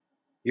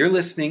You're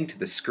listening to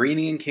the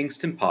Screening in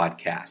Kingston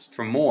podcast.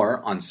 For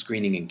more on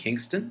Screening in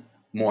Kingston,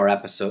 more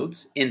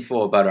episodes,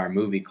 info about our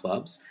movie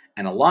clubs,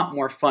 and a lot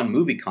more fun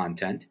movie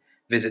content,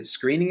 visit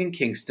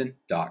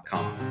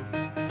screeninginkingston.com.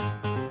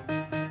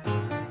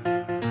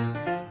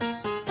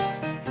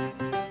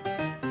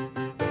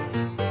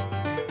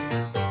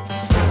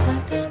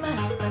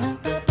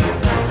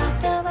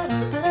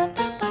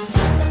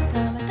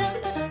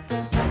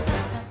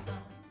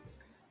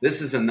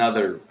 This is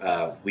another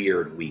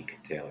weird week,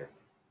 Taylor.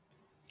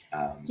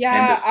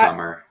 End of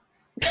summer.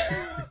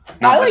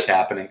 Not much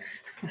happening.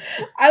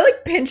 I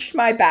pinched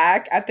my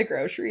back at the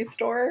grocery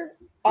store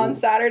on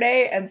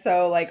Saturday, and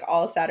so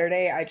all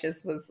Saturday I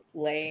just was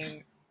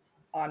laying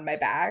on my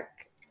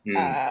back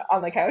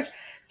on the couch.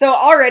 So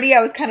already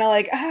I was kind of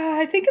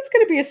I think it's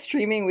going to be a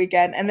streaming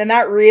weekend, and then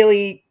that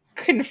really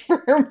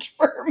confirmed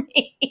for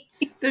me.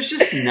 There's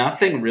just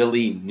nothing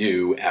really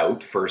new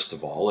out, first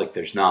of all.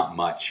 There's not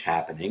much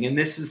happening. And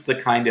this is the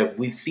kind of,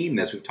 we've seen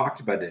this, we've talked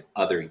about it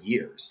other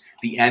years.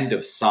 The end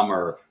of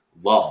summer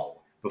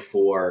lull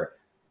before,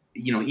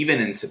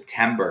 even in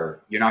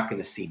September, you're not going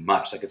to see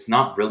much. It's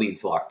not really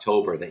until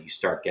October that you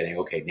start getting,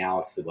 okay, now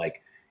it's the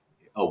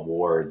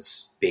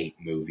awards bait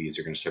movies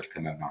are going to start to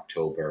come out in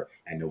October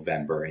and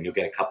November. And you'll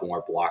get a couple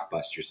more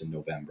blockbusters in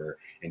November.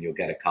 And you'll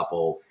get a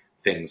couple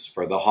things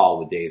for the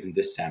holidays in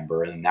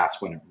December, and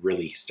that's when it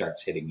really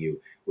starts hitting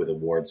you with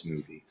awards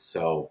movies.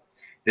 So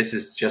this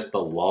is just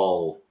the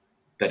lull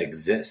that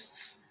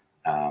exists,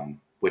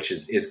 which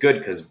is good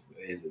because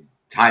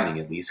timing,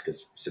 at least,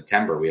 because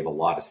September we have a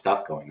lot of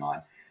stuff going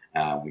on.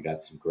 We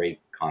got some great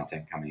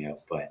content coming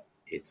out, but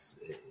it's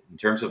in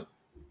terms of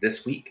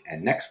this week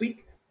and next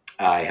week,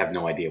 I have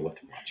no idea what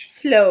to watch.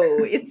 It's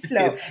slow. It's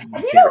very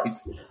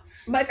slow.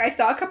 Mike, I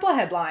saw a couple of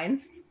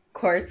headlines. Of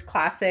course,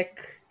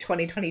 classic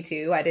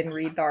 2022. I didn't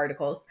read the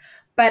articles,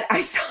 but I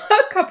saw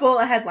a couple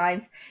of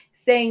headlines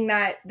saying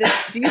that the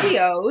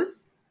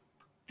studios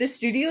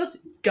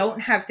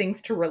don't have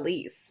things to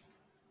release.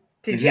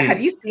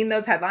 Have you seen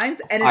those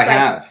headlines? And I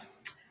have.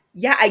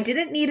 Yeah, I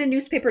didn't need a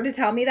newspaper to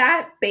tell me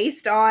that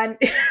based on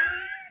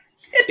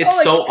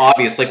it's so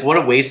obvious. What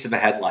a waste of a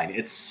headline.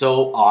 It's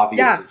so obvious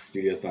that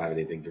studios don't have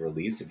anything to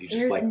release. If you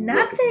just nothing.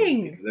 Look at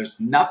the there's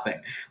nothing.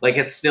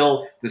 It's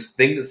still this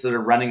thing that's sort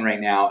of running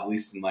right now, at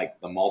least in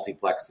the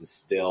multiplex, is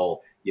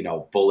still,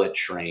 Bullet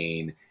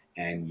Train,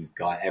 and you've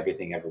got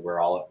Everything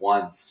Everywhere All at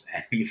Once,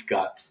 and you've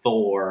got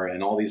Thor,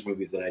 and all these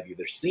movies that I've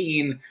either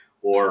seen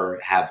or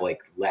have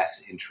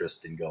less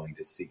interest in going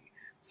to see.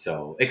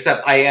 So,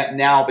 except I am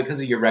now, because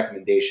of your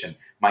recommendation,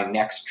 my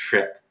next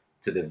trip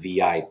to the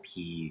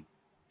VIP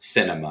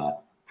cinema,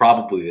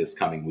 probably this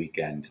coming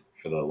weekend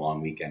for the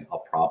long weekend, I'll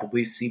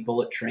probably see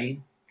Bullet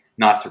Train.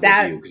 Not to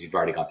review because you've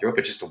already gone through it,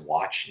 but just to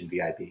watch in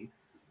VIP.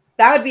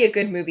 That would be a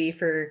good movie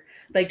for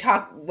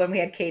talk when we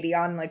had Katie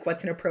on,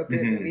 what's an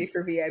appropriate movie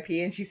for VIP,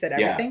 and she said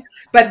everything.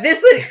 Yeah. But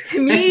this, to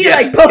me,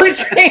 yes. Bullet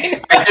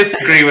Train. I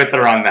disagree with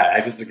her on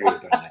that.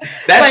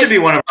 That should be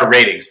one of our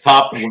ratings.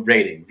 Top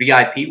rating,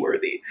 VIP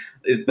worthy.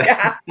 Is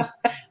that? Yeah.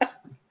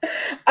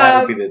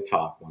 That would be the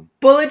top one.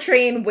 Bullet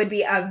Train would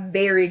be a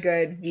very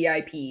good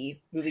VIP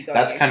movie going.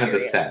 That's kind of the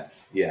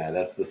sense. Yeah,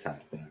 that's the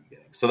sense that I'm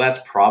getting. So that's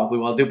probably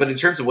what I'll do. But in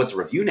terms of what's a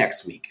review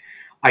next week,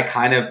 I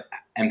kind of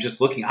am just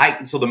looking.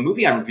 So the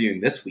movie I'm reviewing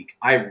this week,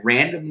 I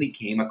randomly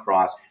came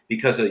across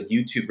because a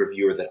YouTube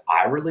reviewer that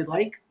I really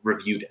like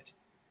reviewed it.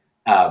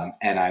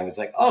 And I was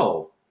like,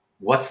 oh,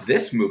 what's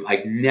this movie?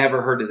 I've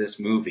never heard of this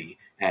movie.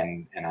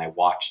 And I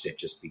watched it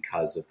just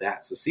because of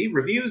that. So see,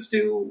 reviews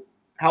do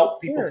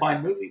help people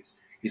find movies.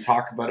 You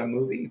talk about a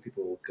movie,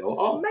 people will go,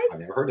 oh, I've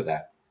never heard of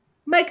that.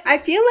 Mike, I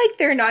feel like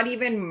they're not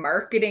even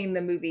marketing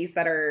the movies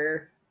that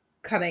are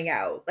coming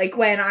out.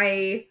 When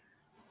I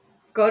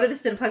go to the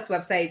Cineplex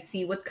website,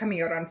 see what's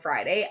coming out on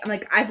Friday, I'm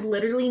I've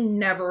literally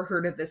never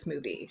heard of this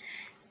movie.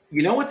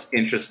 You know what's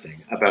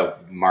interesting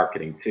about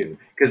marketing, too?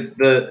 Because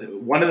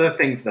one of the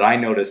things that I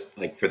noticed,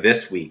 for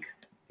this week,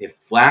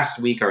 if last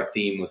week our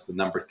theme was the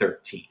number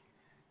 13,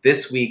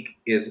 this week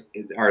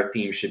our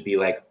theme should be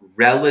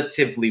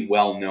relatively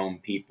well-known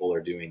people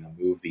are doing a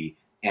movie,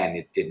 and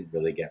it didn't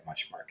really get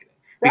much marketing.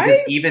 Because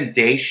even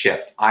Day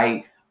Shift,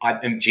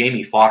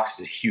 Jamie Foxx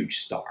is a huge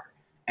star,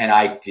 and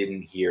I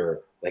didn't hear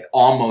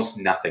almost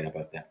nothing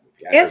about that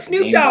movie. And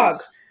Snoop Dogg.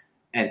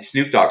 And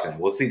Snoop Dogg's in it.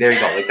 Well, see, there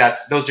you go.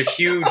 Those are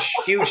huge,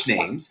 huge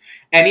names.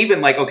 And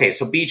even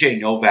so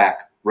BJ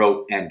Novak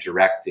wrote and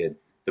directed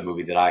the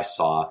movie that I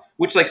saw,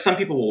 which some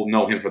people will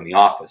know him from The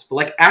Office,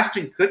 but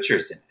Ashton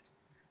Kutcher's in it.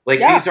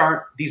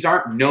 These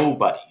aren't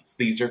nobodies.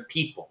 These are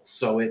people.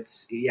 So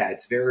it's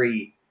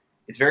very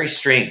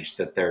strange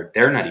that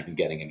they're not even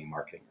getting any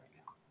marketing right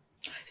now.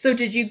 So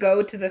did you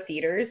go to the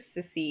theaters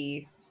to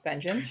see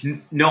Vengeance?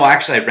 No,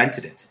 actually I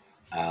rented it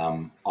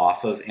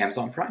off of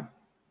Amazon Prime.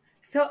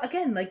 So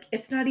again,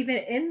 it's not even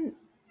in.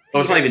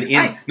 Oh, it's not even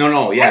in.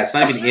 No. Yeah, it's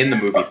not even in the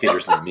movie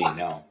theaters near me.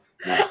 No.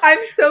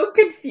 I'm so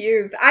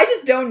confused. I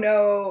just don't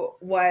know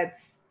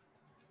what's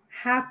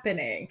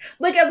happening.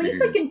 At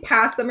least in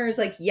past summers,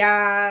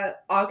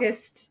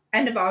 August,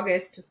 end of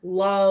August,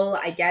 lull,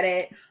 I get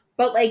it.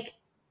 But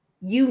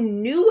you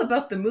knew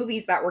about the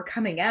movies that were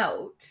coming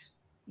out.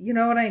 You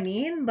know what I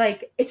mean?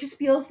 Like, it just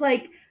feels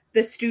like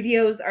the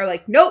studios are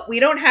like, nope, we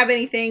don't have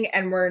anything,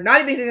 and we're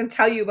not even going to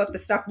tell you about the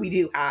stuff we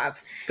do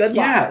have. Good luck.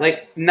 Yeah,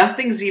 like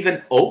nothing's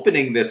even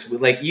opening this.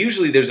 Like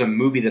usually there's a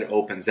movie that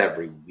opens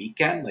every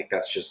weekend. Like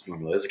that's just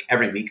normal. It's like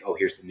every week, oh,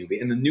 here's the new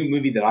movie. And the new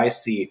movie that I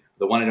see,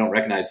 the one I don't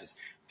recognize,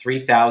 is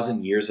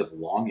 3,000 Years of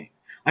Longing.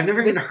 I've never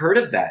even heard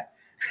of that.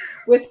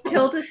 With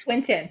Tilda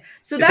Swinton.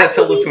 So is that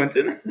Tilda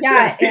Swinton?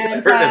 Yeah,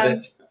 and heard of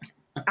it.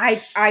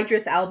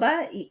 Idris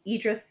Elba.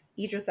 Idris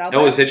Elba.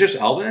 Oh, is Idris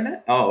Elba in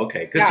it? Oh,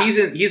 okay. Because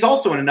he's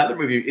also in another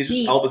movie. Idris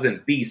Beast. Elba's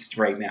in Beast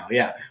right now.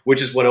 Yeah,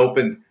 which is what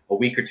opened a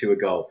week or two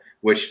ago.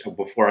 Which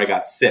before I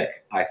got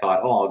sick, I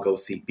thought, oh, I'll go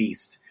see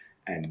Beast,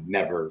 and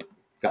never.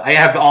 I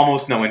have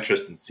almost no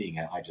interest in seeing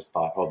it. I just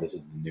thought, oh, this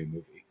is the new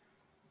movie.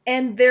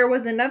 And there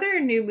was another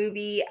new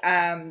movie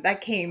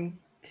that came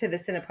to the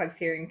Cineplex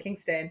here in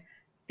Kingston,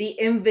 The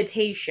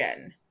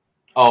Invitation.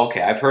 Oh,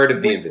 okay. I've heard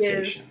of The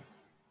Invitation.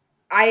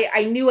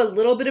 I knew a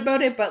little bit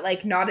about it, but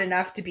like not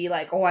enough to be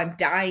like, oh, I'm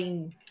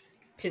dying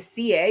to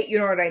see it. You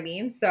know what I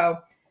mean? So,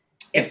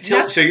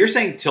 so you're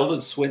saying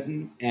Tilda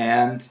Swinton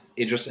and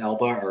Idris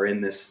Elba are in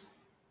this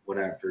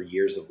whatever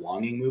Years of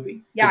Longing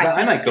movie? Yeah,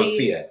 I might go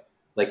see it.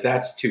 Like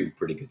that's two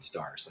pretty good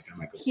stars. Like I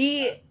might go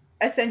see that. He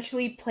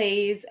essentially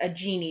plays a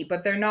genie,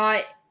 but they're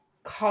not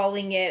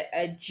calling it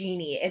a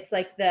genie. It's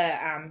like the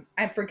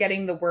I'm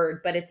forgetting the word,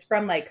 but it's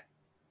from like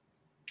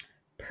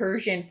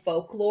Persian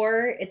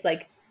folklore. It's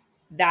like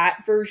that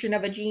version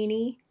of a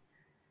genie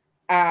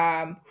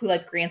who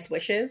like grants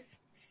wishes.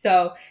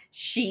 So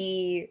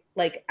she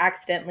like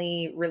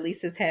accidentally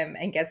releases him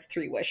and gets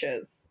 3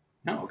 wishes.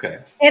 Oh, okay.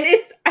 And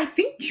I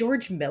think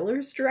George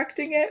Miller's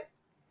directing it.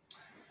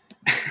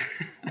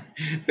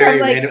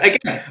 Very random.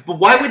 Again, but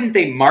why wouldn't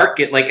they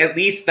market like at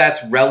least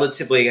that's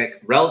relatively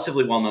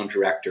well-known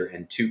director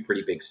and 2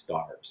 pretty big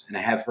stars? And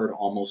I have heard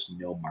almost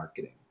no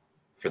marketing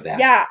for that.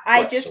 Yeah,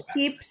 I just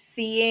keep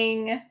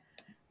seeing.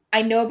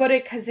 I know about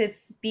it because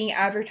it's being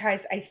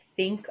advertised, I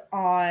think,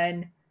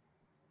 on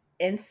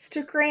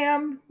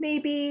Instagram,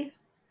 maybe.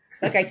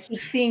 Like, I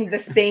keep seeing the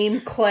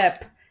same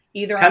clip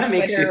either on Twitter. Kind of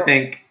makes you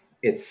think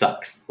it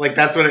sucks. Like,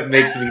 that's what it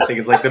makes me think.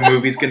 Is like the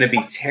movie's going to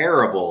be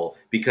terrible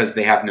because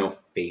they have no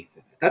faith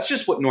in it. That's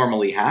just what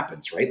normally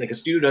happens, right? Like, a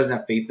studio doesn't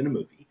have faith in a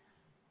movie.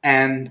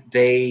 And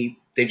they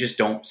just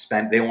don't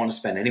spend, they don't want to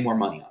spend any more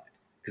money on it.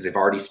 Because they've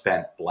already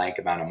spent blank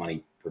amount of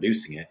money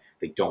producing it.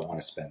 They don't want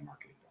to spend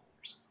marketing.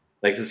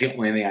 Like, this is the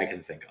only thing I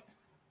can think of.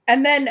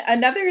 And then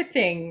another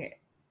thing,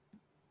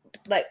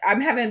 like, I'm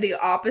having the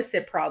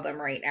opposite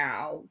problem right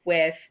now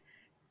with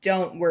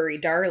Don't Worry,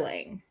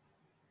 Darling,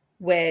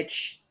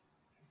 which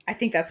I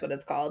think that's what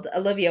it's called.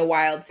 Olivia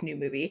Wilde's new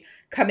movie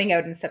coming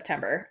out in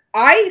September.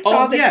 I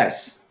saw this.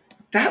 Yes.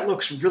 That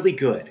looks really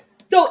good.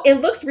 So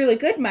it looks really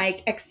good,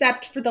 Mike,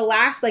 except for the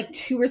last, like,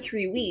 2 or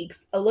 3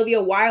 weeks,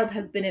 Olivia Wilde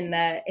has been in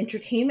the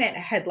entertainment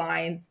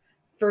headlines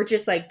for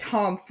just, like,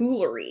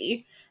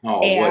 tomfoolery. Oh,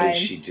 what did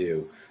she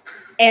do?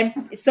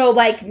 And so,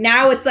 like,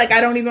 now it's like, I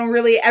don't even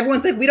really,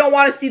 everyone's like, we don't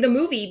want to see the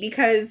movie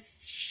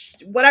because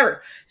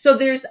whatever. So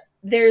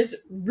there's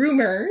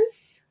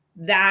rumors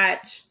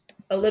that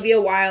Olivia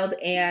Wilde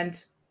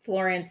and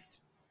Florence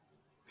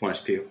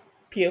Pugh.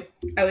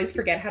 I always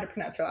forget how to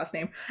pronounce her last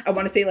name. I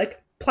want to say,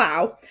 like,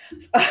 Plow.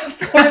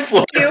 Florence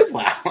Pugh.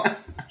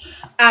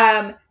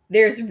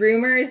 There's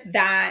rumors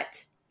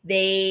that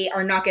they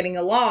are not getting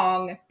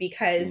along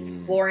because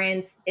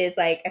Florence is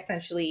like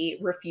essentially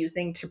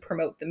refusing to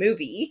promote the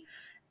movie.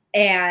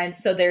 And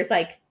so there's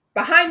like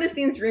behind the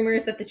scenes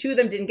rumors that the two of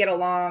them didn't get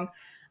along.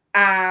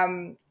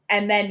 And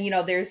then, you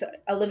know, there's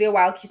Olivia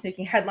Wilde keeps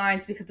making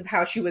headlines because of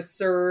how she was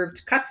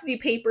served custody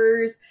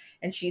papers.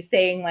 And she's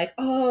saying like,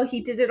 oh,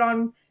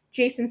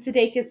 Jason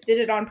Sudeikis did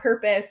it on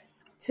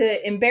purpose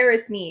to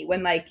embarrass me,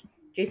 when like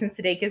Jason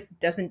Sudeikis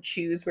doesn't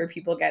choose where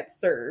people get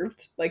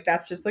served. Like,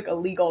 that's just like a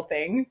legal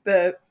thing.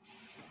 The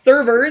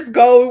servers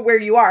go where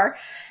you are.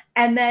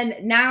 And then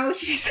now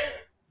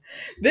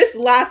this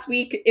last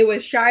week, it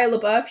was Shia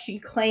LaBeouf. She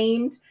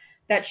claimed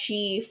that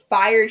she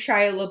fired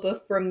Shia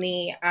LaBeouf from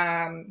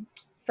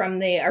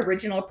the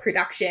original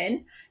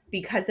production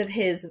because of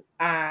his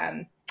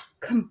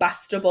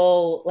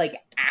combustible like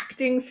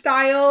acting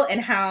style,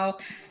 and how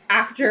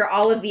after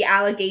all of the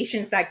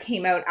allegations that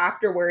came out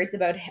afterwards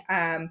about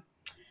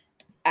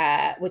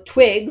with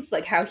Twigs,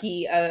 like how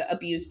he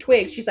abused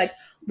Twigs, she's like,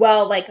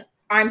 well, like,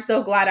 I'm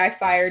so glad I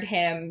fired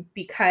him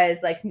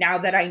because like now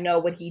that I know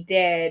what he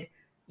did,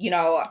 you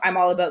know, I'm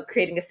all about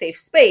creating a safe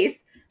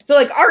space. So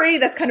like already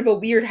that's kind of a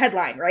weird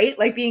headline, right?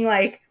 Like being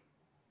like,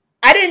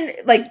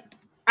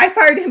 I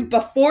fired him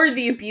before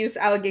the abuse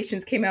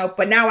allegations came out,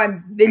 but now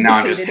I'm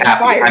vindicated and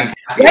fired.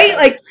 Right?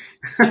 Like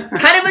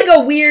kind of like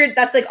a weird,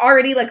 that's like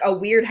already like a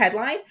weird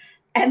headline.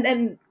 And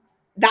then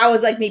that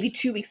was like maybe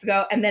 2 weeks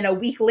ago. And then a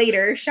week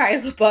later,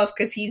 Shia LaBeouf,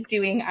 because he's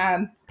doing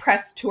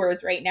press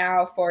tours right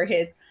now for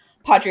his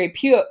Padre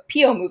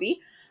Pio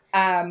movie,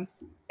 and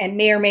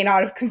may or may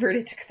not have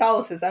converted to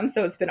Catholicism.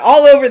 So it's been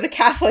all over the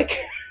Catholic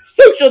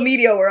social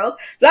media world.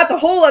 So that's a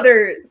whole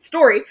other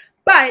story.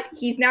 But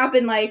he's now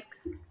been like,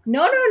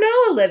 No,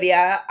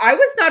 Olivia. I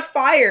was not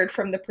fired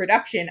from the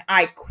production.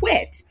 I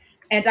quit,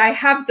 and I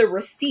have the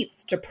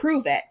receipts to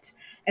prove it.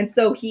 And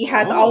so he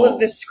has all of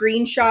the Oh,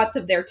 screenshots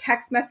of their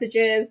text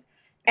messages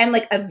and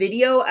like a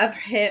video of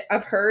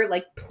her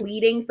like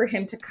pleading for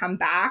him to come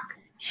back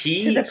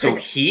to the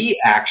he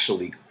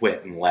actually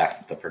quit and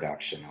left the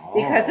production.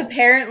 because Oh,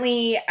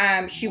 apparently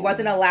she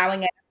wasn't oh. allowing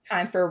enough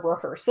time for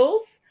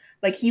rehearsals.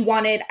 Like he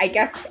wanted, I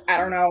guess, I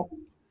don't know,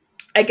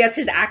 I guess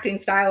his acting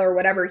style or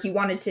whatever, he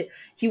wanted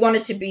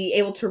to be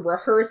able to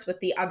rehearse with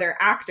the other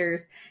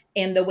actors,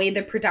 and the way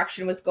the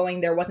production was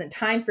going there wasn't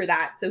time for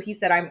that. So he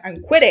said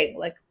I'm quitting.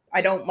 Like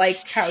I don't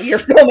like how you're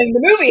filming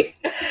the movie.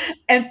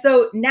 And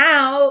so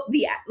now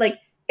the like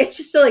it's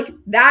just so like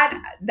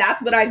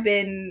that's what I've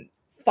been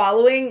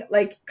following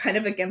like kind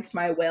of against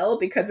my will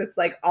because it's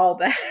like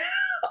all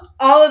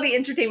of the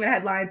entertainment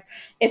headlines,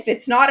 if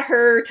it's not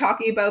her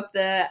talking about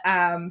the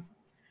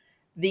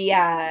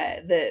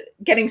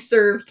getting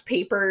served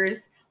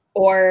papers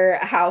or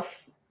how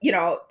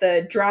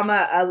the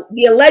drama,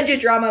 the alleged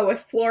drama with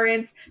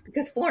Florence,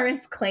 because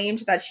Florence claimed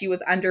that she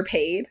was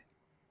underpaid.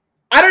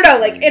 I don't know,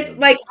 like it's Mm.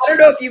 like I don't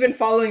know if you've been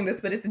following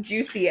this, but it's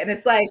juicy and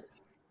it's like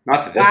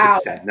Not to this wow,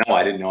 extent. No,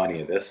 I didn't know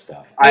any of this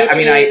stuff. it I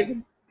mean, is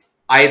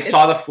I had it's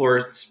saw the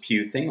Florence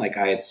Pugh thing. Like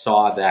I had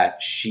saw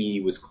that she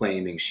was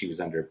claiming she was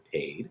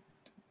underpaid,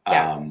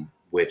 yeah,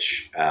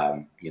 which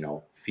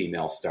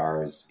female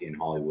stars in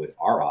Hollywood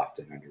are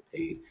often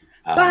underpaid.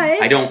 I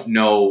but don't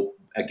know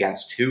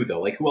against who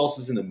though. Like who else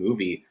is in the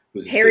movie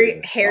who's as big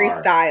of a Harry star?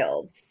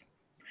 Styles.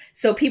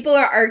 So people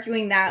are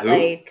arguing that Who?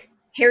 like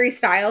Harry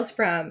Styles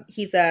from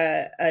he's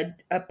a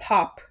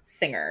pop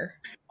singer.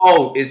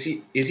 Oh, is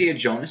he a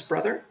Jonas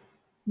brother?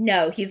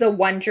 No, he's a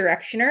One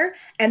Directioner,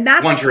 and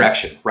One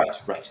Direction.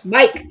 Right,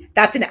 right.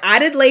 That's an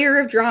added layer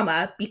of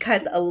drama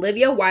because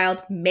Olivia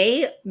Wilde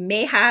may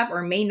have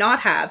or may not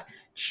have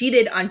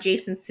cheated on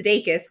Jason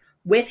Sudeikis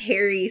with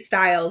Harry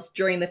Styles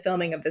during the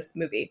filming of this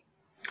movie.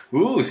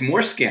 Ooh, it's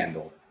more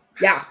scandal.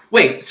 Yeah,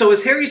 Wait, so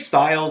is Harry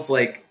Styles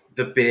like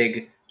the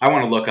big? I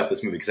want to look up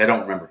this movie because I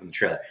don't remember from the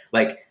trailer.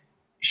 Like,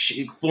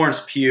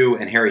 Florence Pugh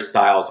and Harry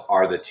Styles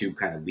are the two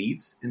kind of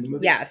leads in the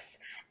movie. yes.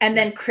 And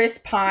then Chris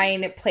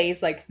Pine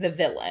plays like the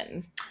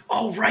villain.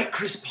 Oh, right,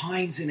 Chris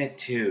Pine's in it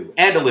too,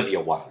 and Olivia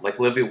Wilde. Like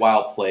Olivia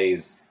Wilde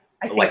plays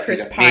I think like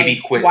Chris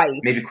Pine's wife.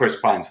 maybe Chris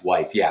Pine's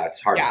wife. Yeah,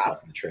 it's hard to Yeah. tell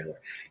from the trailer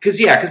because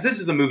this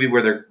is the movie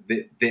where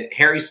the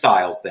Harry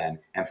Styles then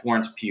and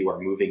Florence Pugh are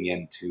moving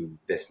into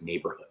this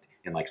neighborhood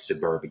in like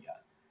suburbia,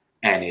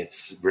 and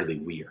it's really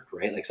weird,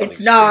 right? Like something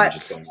It's not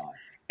strange is going on.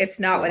 it's It's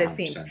not not what it 100%.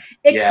 seems.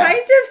 It Yeah, kind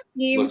of looks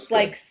seems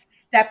like good.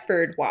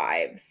 Stepford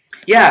Wives.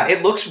 Yeah,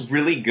 it looks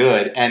really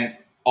good, and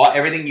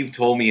everything you've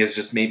told me has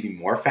just made me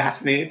more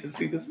fascinated to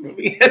see this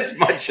movie. As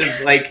much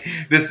as like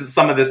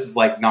some of this is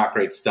like not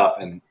great stuff,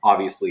 and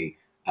obviously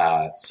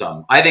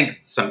I think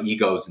some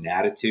egos and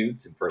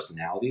attitudes and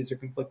personalities are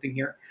conflicting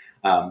here,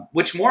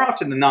 which more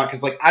often than not,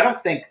 because like I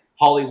don't think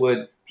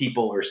Hollywood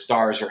people or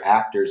stars or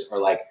actors are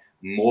like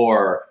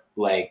more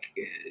like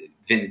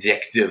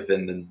vindictive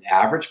than the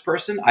average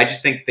person. I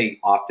just think they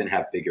often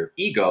have bigger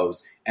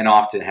egos and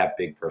often have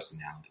big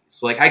personalities.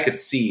 So like I could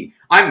see,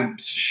 I'm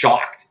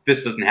shocked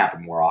this doesn't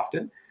happen more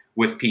often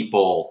with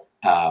people.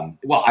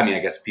 Well, I mean, I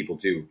guess people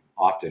do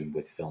often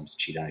with films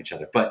cheat on each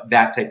other, but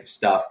that type of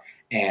stuff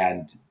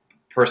and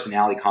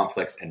personality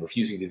conflicts and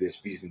refusing to do this,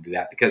 refusing to do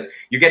that, because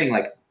you're getting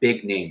like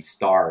big name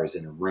stars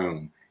in a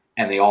room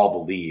and they all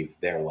believe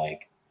they're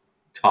like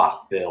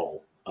top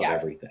bill of Yeah.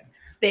 everything. So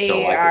They I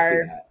can see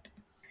are that.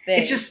 they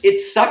It's just it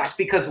sucks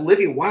because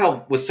Olivia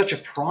Wilde was such a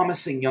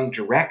promising young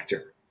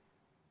director,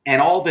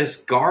 and all this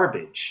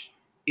garbage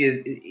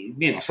is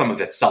some of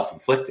it's self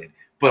inflicted,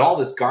 but all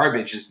this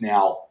garbage is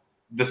now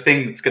the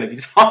thing that's going to be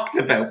talked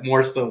about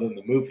more so than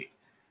the movie,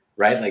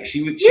 right? Like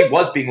she here's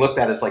was being looked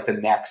at as like the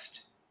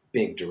next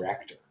big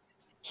director.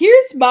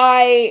 here's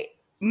my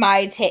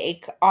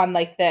take on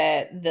like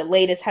the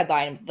latest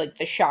headline, like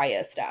the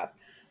Shia stuff.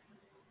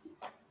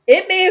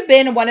 It may have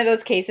been one of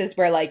those cases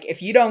where like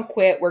if you don't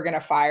quit, we're gonna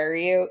fire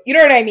you. You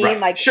know what I mean? Right.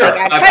 Like Sure.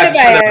 like I'm, kind I'm of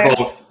sure they're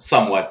both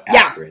somewhat yeah,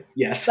 accurate.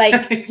 Yes.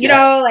 like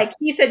Yes. like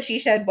he said, she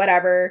said,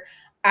 whatever.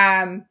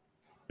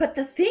 But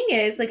the thing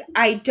is, like,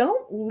 I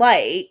don't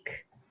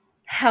like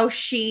how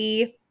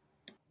she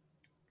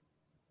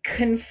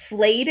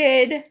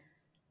conflated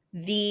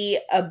the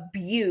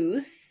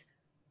abuse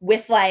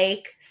with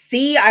like,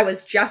 see, I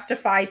was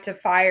justified to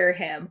fire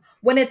him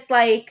when it's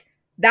like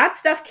that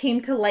stuff came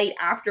to light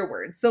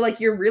afterwards. So like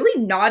you're really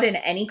not in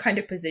any kind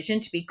of position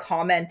to be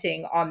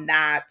commenting on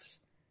that.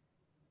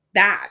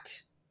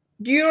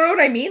 Do you know what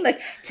I mean? Like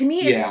to me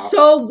it's Yeah.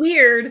 so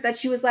weird that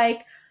she was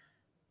like,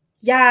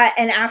 yeah,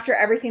 and after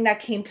everything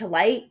that came to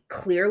light,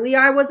 clearly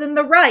I was in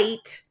the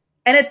right.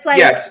 And it's like,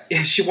 Yeah.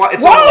 It's almost like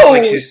whoa,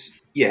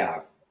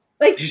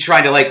 like she's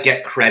trying to like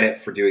get credit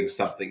for doing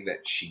something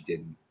that she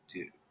didn't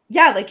do.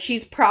 yeah, like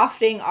she's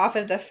profiting off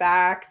of the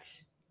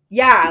fact.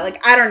 Yeah, like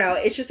I don't know.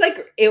 It's just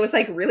like it was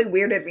like really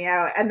weirded me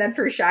out. And then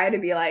for Shia to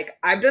be like,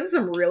 I've done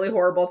some really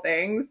horrible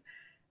things.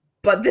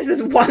 but this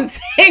is one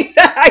thing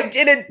that I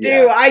didn't do.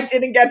 Yeah. I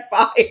didn't get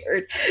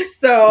fired.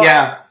 So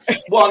yeah.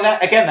 Well, and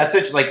that again, that's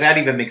such, like, that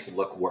even makes it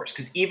look worse,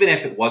 because even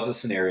if it was a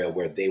scenario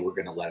where they were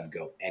going to let him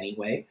go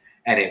anyway,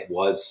 and it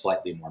was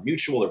slightly more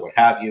mutual or what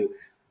have you,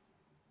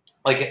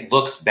 like, it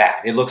looks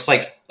bad. It looks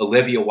like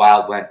Olivia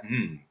Wilde went,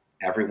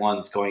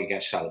 everyone's going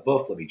against Shia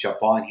LaBeouf. Let me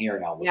jump on here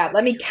and I'll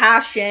let me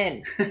cash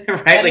in.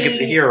 right? Like, it's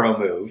a hero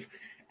move,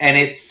 and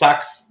it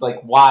sucks.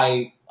 Like,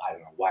 why? I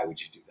don't know. Why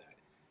would you do that?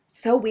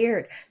 So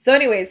weird. So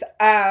anyways,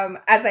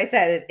 as I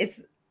said,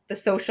 it's the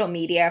social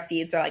media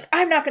feeds are like,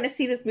 I'm not going to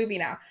see this movie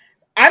now.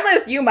 I'm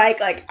with you, Mike.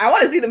 Like, I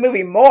want to see the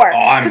movie more.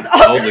 Oh, I'm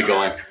totally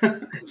going.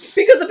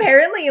 Because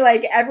apparently,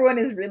 like, everyone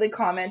is really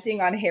commenting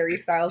on Harry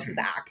Styles'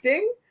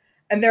 acting.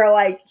 And they're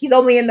like, he's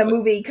only in the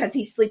movie because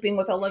he's sleeping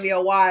with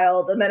Olivia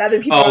Wilde. And then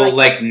other people are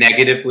like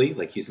negatively?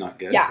 Like, he's not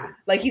good? Yeah,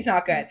 like, he's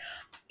not good.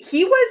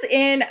 He was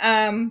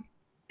in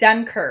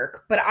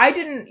Dunkirk, but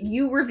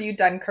you reviewed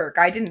Dunkirk.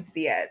 I didn't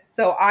see it.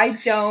 So I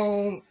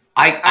don't...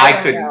 I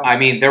couldn't. Know. I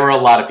mean, there were a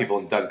lot of people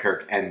in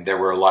Dunkirk, and there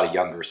were a lot of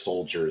younger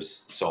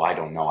soldiers. So I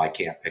don't know. I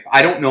can't pick.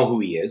 I don't know who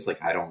he is.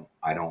 Like, I don't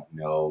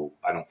know.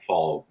 I don't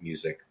follow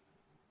music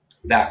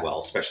that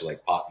well, especially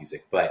like pop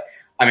music. But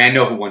I mean, I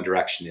know who One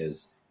Direction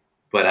is,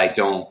 but I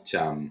don't.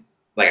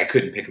 Like, I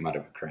couldn't pick him out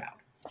of a crowd.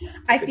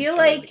 I feel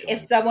like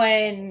if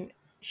someone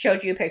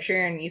showed you a picture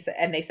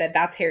and they said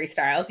that's Harry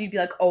Styles, you'd be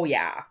like, oh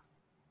yeah.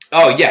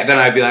 Oh yeah. Then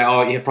I'd be like,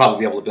 oh, he'd probably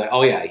be able to be like,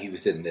 oh yeah, he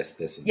was in this,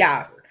 and yeah.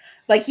 Whatever.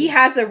 Like, he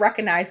has the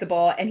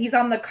recognizable, and he's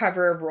on the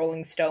cover of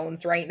Rolling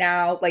Stones right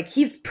now. Like,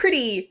 he's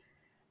pretty,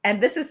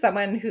 and this is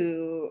someone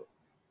who,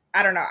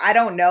 I don't know. I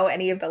don't know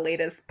any of the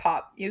latest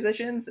pop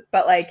musicians,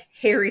 but, like,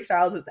 Harry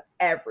Styles is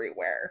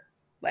everywhere.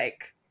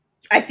 Like,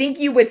 I think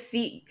you would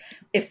see,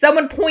 if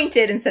someone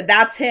pointed and said,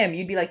 that's him,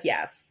 you'd be like,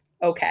 yes,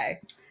 okay.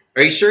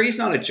 Are you sure he's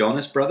not a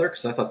Jonas brother?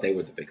 Because I thought they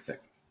were the big thing.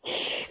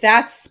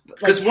 That's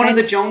because like one of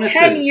the Jonas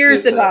 10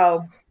 years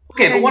ago.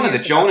 Okay, but one of the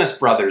Jonas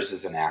brothers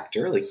is an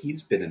actor. Like,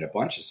 he's been in a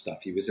bunch of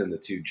stuff. He was in the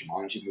 2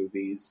 Jumanji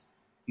movies.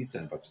 He's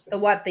done a bunch of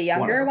things. The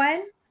younger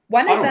one?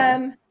 One of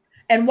them.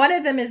 And one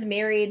of them is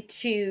married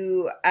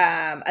to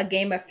a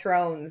Game of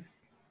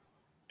Thrones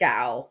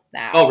gal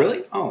now. Oh,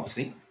 really? Oh,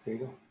 see? There you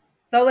go.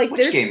 So, like,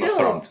 which Game of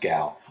Thrones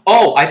gal?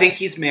 Oh, I think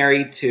he's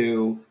married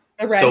to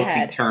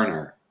Sophie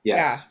Turner. Yes.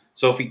 Yeah.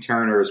 Sophie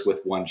Turner is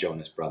with one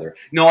Jonas brother.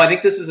 No, I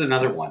think this is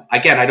another one.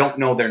 Again, I don't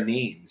know their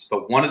names,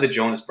 but one of the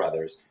Jonas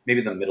brothers,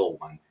 maybe the middle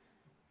one,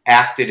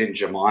 acted in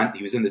Jumanji.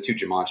 He was in the 2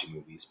 Jumanji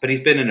movies, but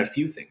he's been in a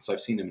few things. So I've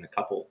seen him in a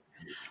couple.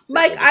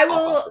 Mike, I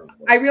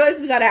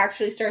realize we got to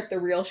actually start the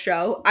real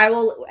show. I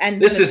will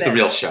end. This is the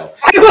real show.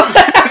 We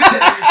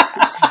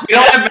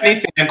don't have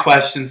many fan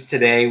questions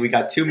today. We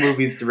got 2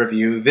 movies to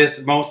review.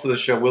 Most of the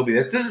show will be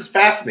this. This is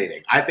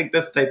fascinating. I think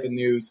this type of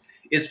news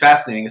is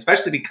fascinating,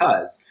 especially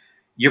because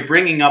you're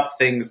bringing up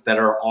things that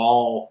are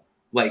all,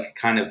 like,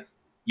 kind of,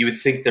 you would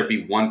think there'd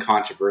be one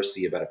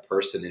controversy about a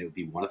person, and it would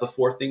be one of the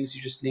 4 things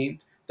you just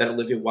named that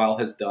Olivia Wilde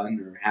has done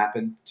or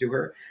happened to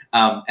her.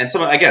 And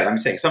again, I'm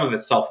saying some of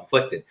it's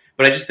self-inflicted,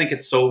 but I just think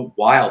it's so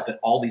wild that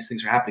all these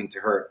things are happening to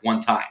her at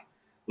one time.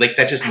 Like,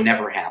 that just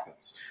never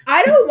happens.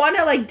 I don't want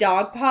to, like,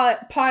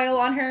 dogpile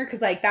on her,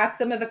 because, like, that's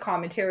some of the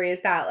commentary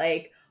is that,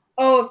 like,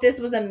 oh, if this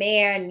was a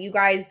man, you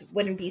guys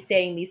wouldn't be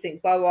saying these things,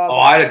 blah, blah, blah. Oh,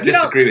 I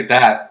disagree with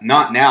that.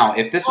 Not now.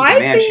 If this was a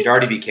man, she'd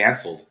already be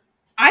canceled.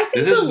 I think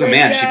if this was a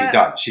man, she'd be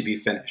done. She'd be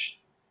finished.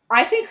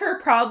 I think her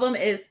problem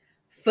is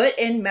foot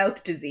and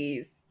mouth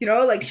disease. You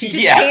know, like, she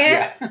just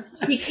can't.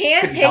 She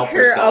can't take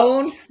her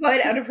own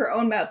foot out of her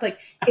own mouth. Like,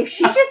 if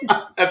she just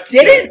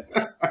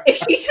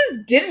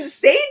didn't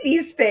say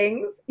these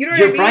things, you know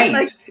what I mean? Right.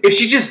 Like, if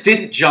she just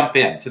didn't jump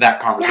into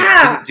that conversation,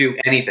 didn't do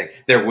anything,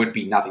 there would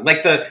be nothing.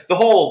 Like, the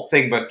whole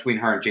thing between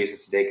her and Jason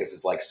Sudeikis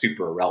is, like,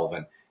 super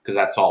irrelevant, because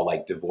that's all,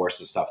 like, divorce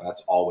and stuff, and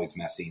that's always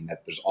messy, and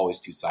that there's always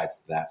 2 sides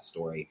to that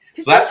story.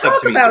 So that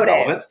stuff to me is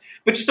irrelevant.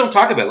 But just don't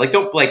talk about it. Like,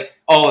 don't,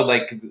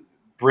 like,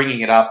 bringing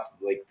it up,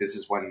 like, this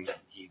is when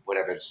he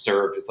whatever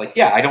served. It's like,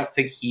 yeah, I don't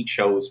think he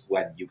chose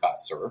when you got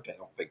served. I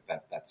don't think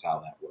that's how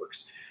that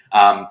works.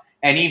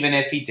 And even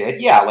if he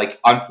did, yeah, like,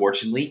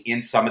 unfortunately,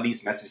 in some of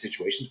these messy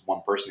situations,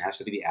 one person has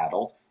to be the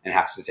adult and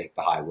has to take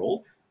the high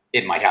road.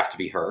 It might have to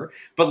be her.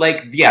 But,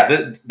 like,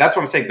 yeah, that's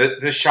what I'm saying. The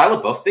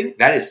Shia LaBeouf thing,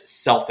 that is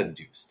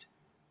self-induced.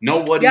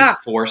 Nobody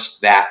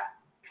forced that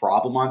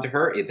problem onto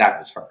her. That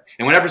was her.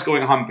 And whatever's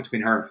going on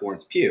between her and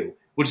Florence Pugh,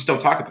 we'll just don't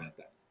talk about it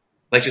then.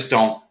 Like, just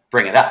don't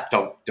bring it up.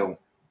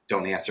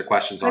 Don't answer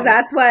questions on it.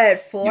 That's what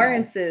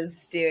Florence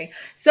is doing.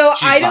 So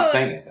she's not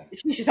saying anything.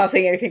 She's not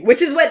saying anything,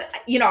 which is what,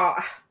 you know,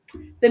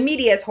 the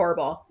media is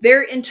horrible.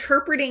 They're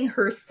interpreting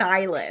her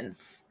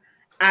silence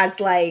as,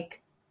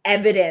 like,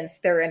 evidence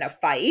they're in a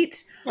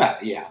fight.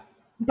 Yeah.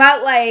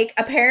 But, like,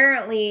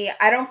 apparently,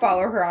 I don't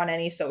follow her on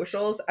any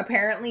socials.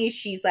 Apparently,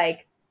 she's,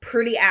 like,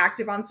 pretty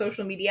active on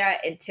social media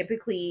and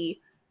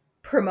typically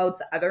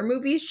promotes other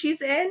movies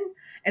she's in.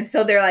 And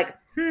so they're like,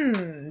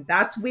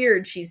 that's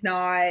weird. She's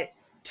not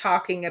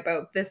talking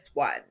about this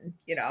one,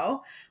 you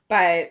know?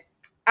 But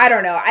I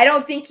don't know. I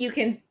don't think you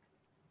can...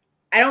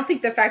 I don't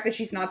think the fact that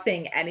she's not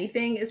saying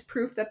anything is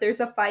proof that there's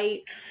a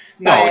fight.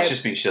 No, it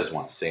just means she doesn't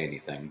want to say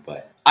anything.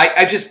 But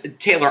I just,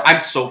 Taylor, I'm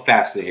so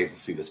fascinated to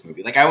see this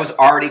movie. Like, I was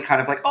already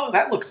kind of like, oh,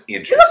 that looks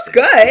interesting. It looks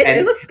good.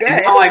 It looks good.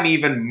 And now I'm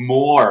even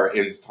more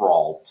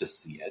enthralled to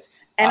see it.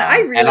 And I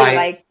really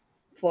like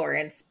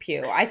Florence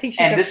Pugh. I think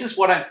she's. And this is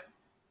what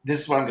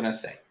I'm going to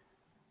say.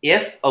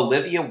 If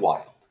Olivia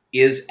Wilde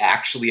is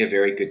actually a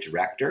very good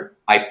director,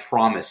 I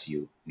promise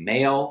you,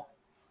 male,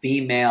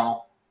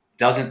 female,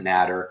 doesn't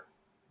matter,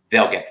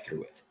 they'll get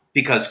through it.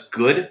 Because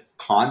good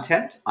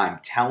content, I'm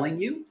telling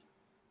you,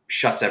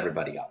 shuts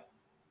everybody up.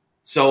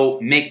 So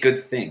make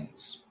good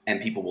things,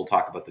 and people will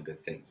talk about the good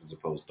things as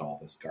opposed to all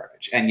this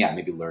garbage. And yeah,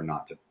 maybe learn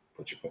not to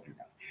put your foot in your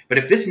mouth. But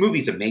if this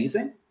movie's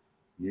amazing,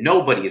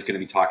 nobody is going to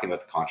be talking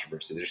about the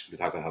controversy. They're just going to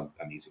be talking about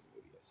how amazing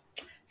the movie is.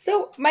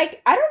 So, Mike,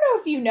 I don't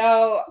know if you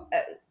know,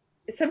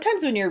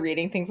 sometimes when you're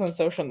reading things on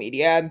social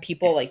media and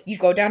people, like, you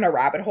go down a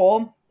rabbit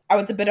hole. I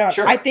was a bit on,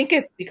 I think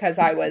it's because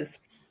I was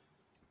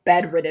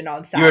bedridden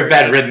on Saturday. You were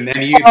bedridden,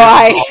 and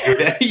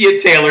you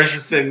Taylor's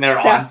just sitting there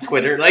on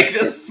Twitter, like,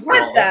 just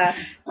scrolling.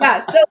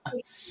 So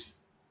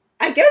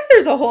I guess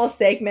there's a whole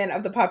segment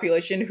of the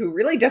population who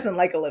really doesn't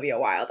like Olivia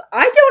Wilde.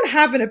 I don't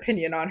have an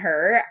opinion on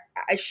her.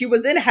 She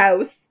was in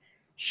House.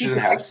 She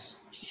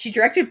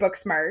directed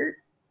Booksmart.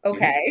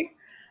 Okay.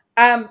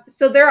 Mm-hmm.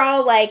 So they're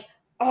all like,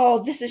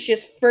 oh, this is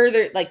just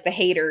further, like the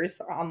haters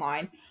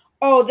online.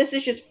 Oh, this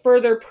is just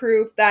further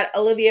proof that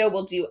Olivia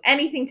will do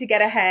anything to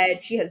get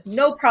ahead. She has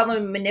no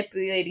problem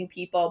manipulating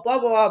people, blah,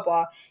 blah, blah,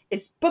 blah.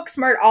 It's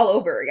Booksmart all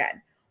over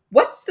again.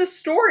 What's the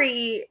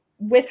story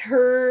with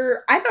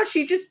her? I thought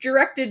she just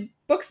directed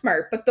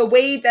Booksmart, but the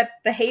way that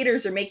the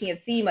haters are making it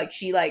seem like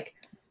she, like,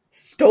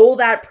 stole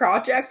that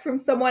project from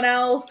someone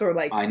else, or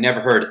like... I never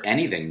heard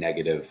anything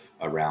negative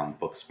around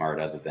Booksmart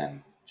other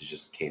than it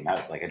just came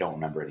out. Like, I don't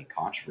remember any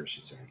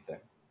controversies or anything.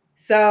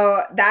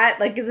 So that,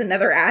 like, is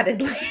another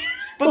added...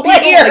 But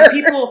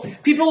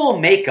people will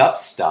make up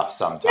stuff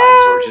sometimes,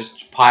 or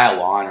just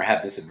pile on, or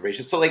have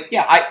misinformation. So, like,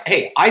 yeah,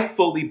 I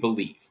fully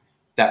believe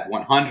that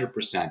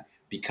 100%,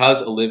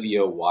 because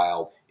Olivia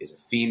Wilde is a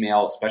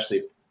female, especially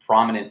a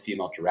prominent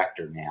female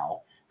director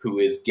now, who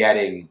is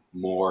getting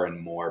more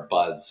and more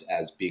buzz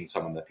as being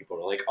someone that people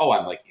are like, oh,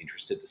 I'm, like,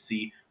 interested to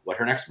see what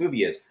her next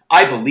movie is.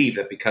 I believe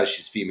that because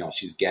she's female,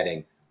 she's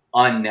getting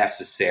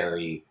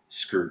unnecessary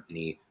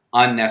scrutiny,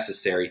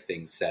 unnecessary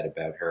things said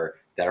about her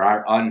that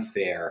are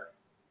unfair.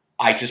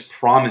 I just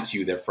promise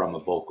you they're from a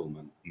vocal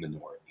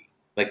minority.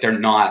 Like, they're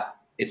not,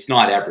 it's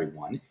not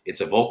everyone.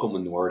 It's a vocal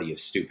minority of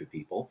stupid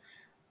people.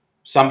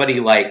 Somebody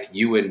like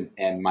you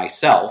and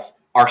myself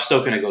are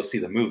still going to go see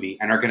the movie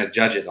and are going to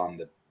judge it on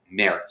the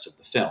merits of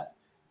the film.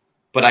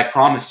 But I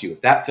promise you,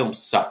 if that film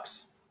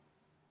sucks,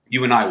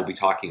 you and I will be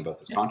talking about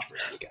this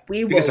controversy again.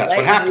 Because that's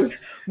what happens.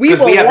 We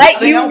will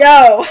let you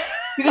know.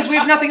 Because we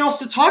have nothing else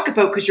to talk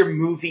about because your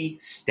movie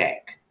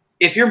stank.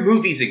 If your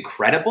movie's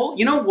incredible,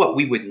 you know what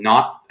we would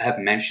not have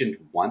mentioned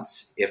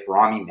once if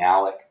Rami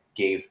Malek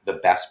gave the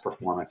best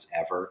performance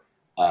ever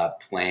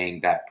playing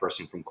that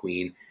person from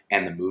Queen,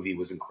 and the movie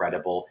was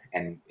incredible,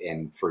 and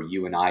for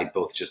you and I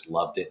both just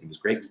loved it and it was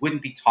great. We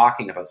wouldn't be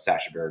talking about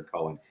Sacha Baron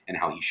Cohen and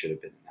how he should have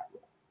been in that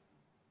role.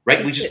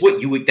 Right? We just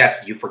would.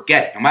 You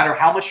forget it. No matter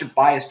how much you're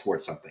biased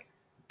towards something,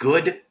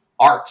 good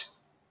art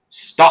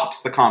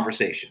stops the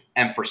conversation.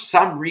 And for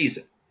some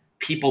reason,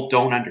 people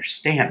don't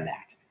understand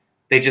that.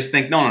 They just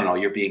think, no,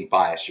 you're being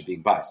biased.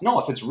 No,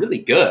 if it's really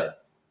good,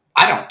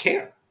 I don't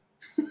care.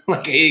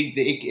 Like,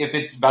 if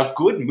it's about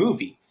good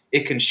movie,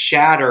 it can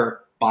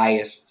shatter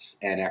biases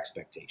and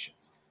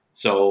expectations.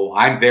 So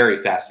I'm very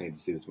fascinated to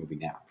see this movie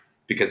now,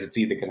 because it's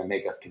either going to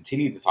make us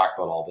continue to talk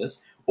about all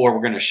this, or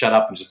we're going to shut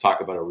up and just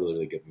talk about a really,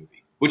 really good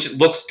movie, which it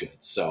looks good.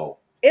 So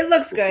it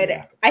looks good.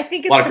 I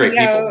think it's a lot of great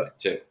people in it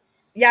too.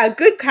 Yeah,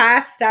 good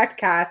cast, stacked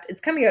cast.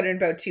 It's coming out in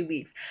about 2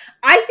 weeks.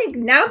 I think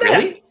now that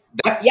really.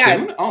 That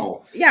soon?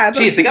 Oh. Yeah.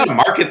 Jeez, they got to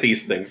market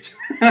these things.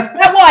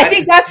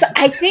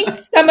 I think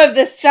some of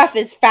this stuff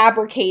is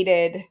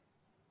fabricated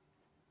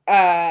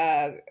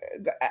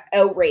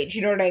outrage.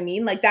 You know what I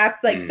mean? Like,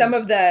 that's like some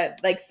of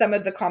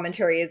the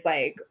commentary is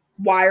like,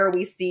 why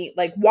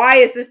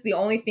is this the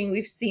only thing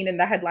we've seen in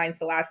the headlines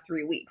the last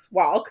 3 weeks?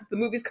 Well, because the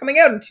movie's coming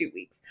out in 2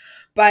 weeks.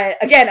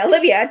 But again,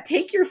 Olivia,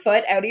 take your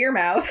foot out of your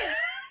mouth.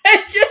 And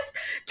just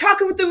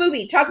talk about the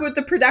movie, talk about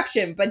the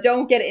production, but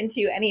don't get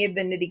into any of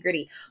the nitty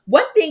gritty.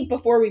 One thing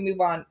before we move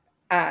on,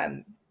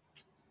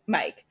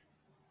 Mike,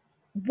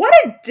 what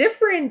a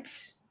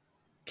different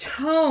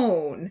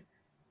tone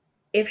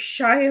if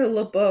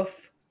Shia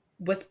LaBeouf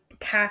was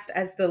cast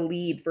as the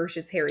lead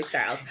versus Harry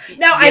Styles.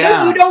 Now, I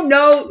know you don't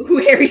know who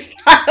Harry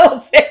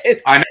Styles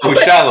is. I know who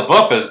Shia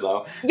LaBeouf is,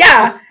 though.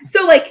 Yeah.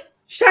 So, like,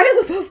 Shia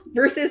LaBeouf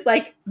versus,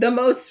 like,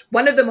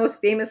 one of the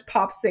most famous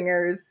pop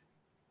singers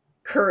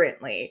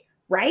currently,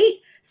 right?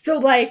 So,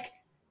 like,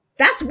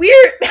 that's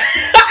weird.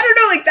 I don't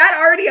know, like, that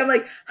already, I'm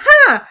like,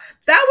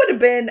 that would have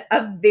been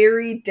a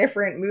very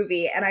different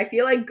movie. And I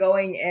feel like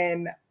going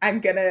in,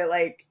 I'm gonna,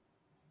 like,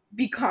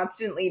 be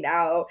constantly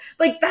now.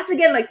 Like, that's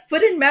again, like,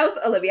 foot and mouth,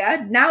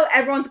 Olivia. Now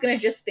everyone's gonna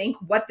just think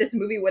what this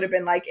movie would have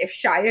been like if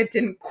Shia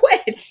didn't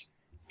quit.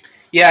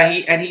 Yeah,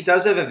 he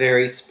does have a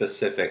very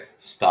specific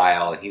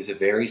style, and he's a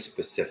very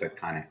specific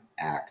kind of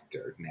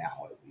actor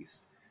now, at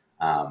least.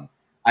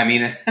 I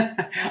mean,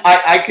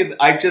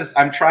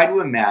 I'm trying to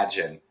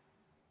imagine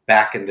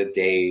back in the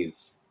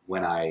days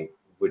when I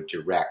would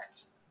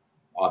direct,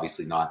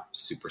 obviously not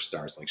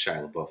superstars like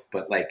Shia LaBeouf,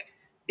 but like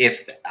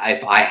if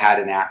I had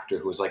an actor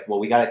who was like, well,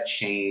 we got to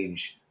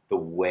change the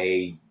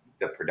way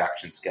the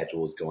production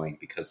schedule is going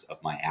because of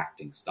my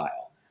acting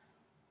style,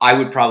 I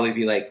would probably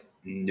be like,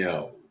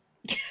 no.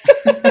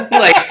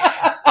 Like,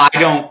 I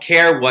don't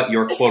care what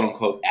your quote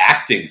unquote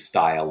acting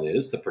style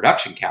is. The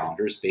production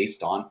calendar is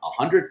based on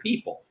 100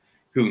 people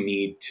who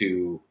need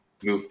to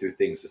move through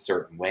things a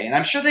certain way. And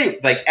I'm sure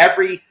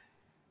every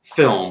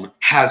film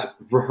has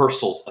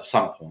rehearsals of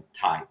some point in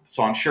time.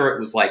 So I'm sure it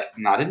was like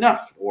not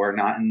enough or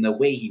not in the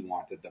way he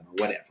wanted them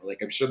or whatever.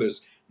 Like, I'm sure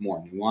there's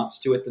more nuance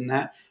to it than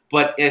that.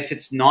 But if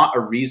it's not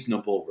a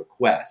reasonable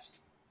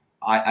request,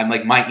 I'm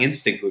like, my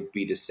instinct would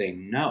be to say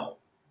no.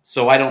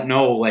 So I don't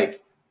know,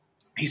 like,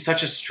 he's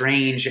such a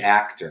strange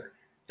actor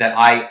that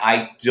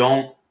I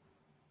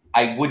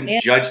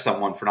wouldn't judge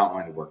someone for not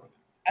wanting to work with him.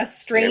 A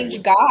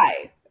strange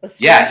guy.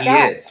 Yeah,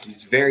 he is.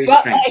 He's very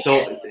strange.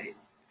 So,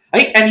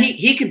 and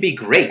he can be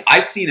great.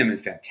 I've seen him in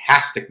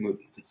fantastic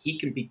movies. Like, he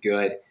can be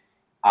good.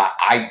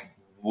 I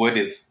would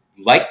have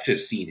liked to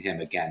have seen him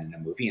again in a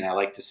movie, and I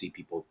like to see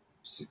people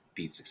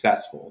be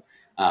successful.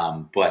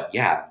 But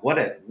yeah, what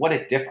a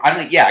different. I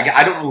mean, yeah,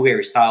 I don't know who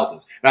Harry Styles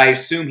is, but I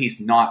assume he's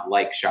not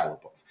like Shia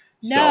LaBeouf.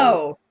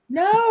 So,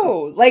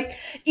 No, like,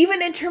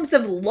 even in terms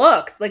of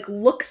looks, like,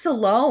 looks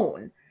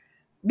alone,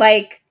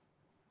 like,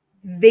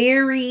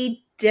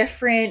 very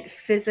different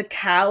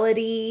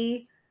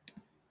physicality.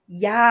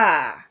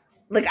 Yeah.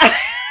 Like,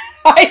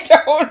 I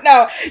don't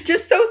know.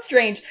 Just so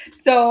strange.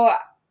 So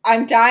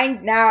I'm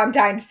dying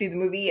to see the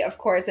movie. Of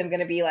course, I'm going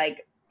to be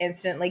like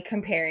instantly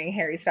comparing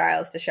Harry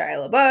Styles to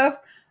Shia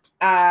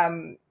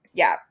LaBeouf.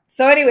 Yeah.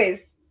 So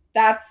anyways,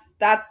 that's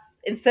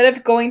instead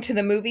of going to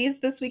the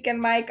movies this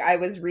weekend, Mike, I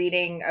was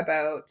reading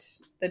about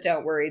the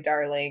Don't Worry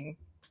Darling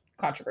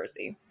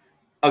controversy.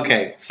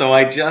 Okay, so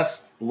I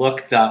just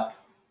looked up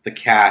the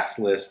cast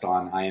list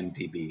on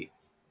IMDb,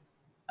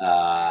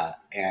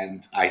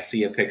 and I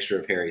see a picture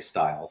of Harry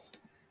Styles.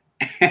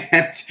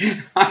 And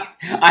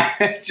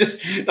I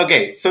just...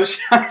 Okay, so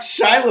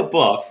Shia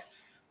LaBeouf,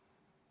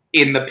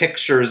 in the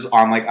pictures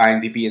on like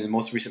IMDb in the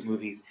most recent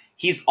movies,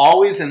 he's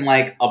always in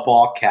like a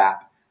ball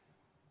cap,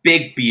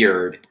 big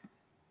beard,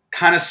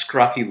 kind of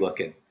scruffy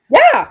looking.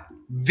 Yeah.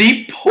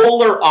 The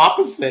polar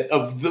opposite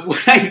of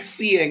what I'm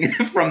seeing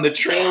from the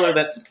trailer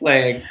that's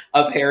playing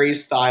of Harry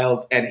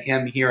Styles and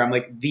him here. I'm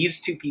like,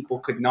 these two people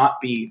could not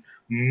be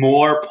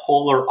more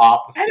polar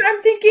opposites. And I'm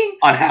thinking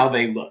on how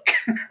they look.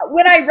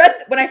 when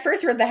I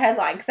first read the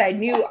headline, because I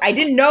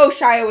didn't know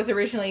Shia was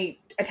originally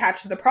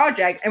attached to the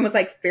project and was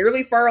like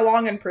fairly far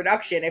along in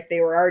production if they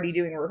were already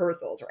doing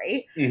rehearsals,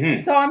 right?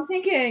 Mm-hmm. So I'm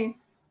thinking,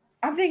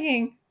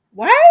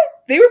 what?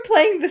 They were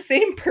playing the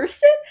same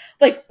person?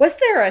 Like, was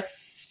there a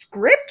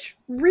script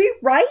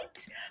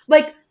rewrite?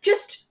 Like,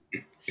 just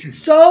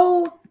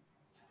so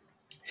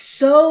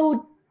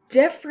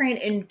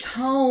different in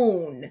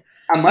tone.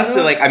 Unless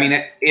they're like, I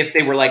mean, if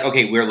they were like,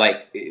 okay, we're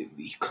like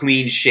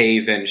clean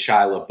shaven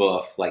Shia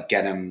LaBeouf, like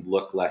get him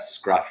look less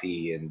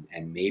scruffy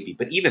and maybe,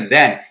 but even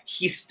then,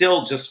 he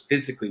still just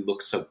physically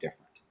looks so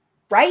different.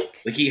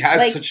 Right? Like, he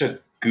has such a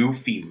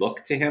goofy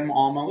look to him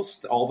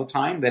almost all the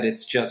time that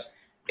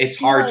it's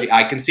hard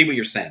I can see what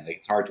you're saying. Like,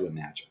 it's hard to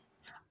imagine.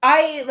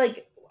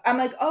 I'm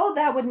like, oh,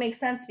 that would make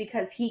sense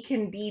because he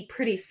can be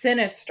pretty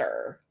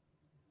sinister.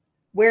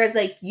 Whereas,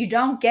 like, you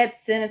don't get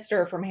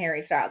sinister from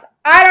Harry Styles.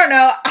 I don't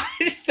know. I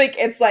just think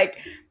it's like,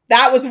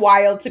 that was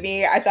wild to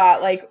me. I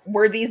thought, like,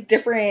 were these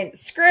different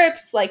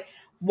scripts? Like,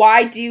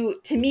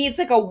 to me, it's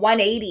like a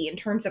 180 in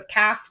terms of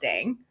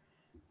casting.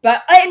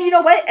 But, and you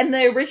know what? And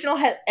the original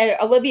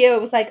Olivia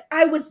was like,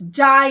 I was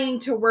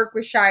dying to work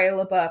with Shia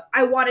LaBeouf.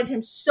 I wanted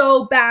him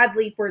so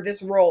badly for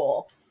this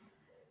role.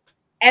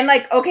 And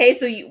like, okay,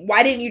 so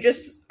why didn't you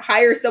just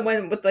hire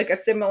someone with like a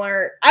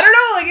similar, I don't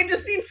know, like, it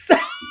just seems so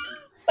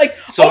like,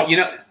 so, you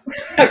know,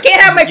 I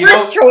can't have my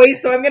first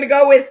choice, so I'm going to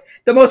go with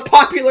the most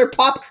popular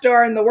pop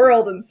star in the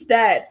world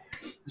instead.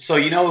 So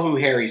you know who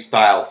Harry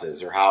Styles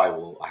is, or how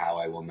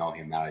I will know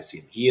him now I see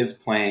him. He is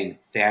playing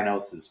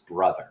Thanos'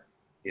 brother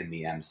in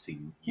the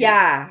MCU.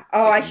 Yeah.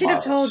 Oh, I should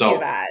have told you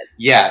that.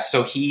 Yeah.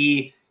 So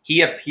he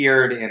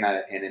appeared in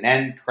an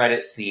end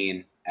credit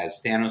scene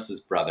as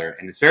Thanos' brother,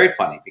 and it's very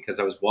funny because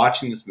I was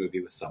watching this movie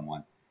with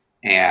someone,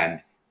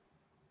 and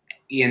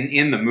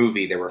in the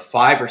movie there were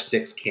 5 or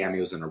 6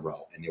 cameos in a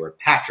row, and they were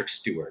Patrick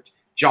Stewart,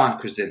 John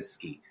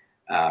Krasinski,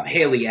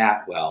 Haley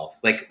Atwell,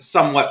 like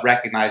somewhat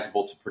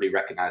recognizable to pretty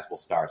recognizable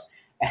stars.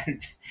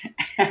 And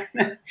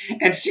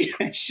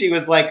she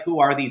was like, who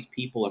are these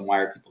people and why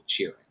are people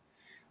cheering?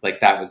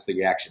 Like, that was the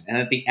reaction. And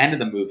at the end of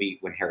the movie,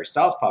 when Harry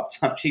Styles popped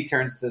up, she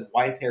turns and says,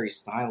 why is Harry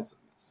Styles in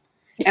this?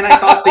 And I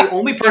thought the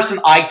only person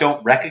I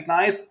don't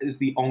recognize is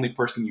the only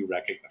person you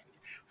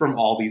recognize from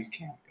all these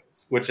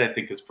cameos, which I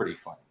think is pretty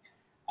funny.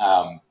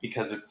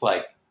 Because it's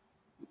like,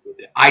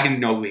 I didn't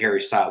know who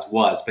Harry Styles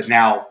was, but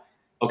now,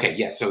 okay,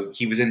 yeah, so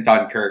he was in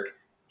Dunkirk.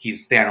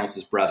 He's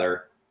Thanos'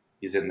 brother.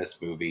 He's in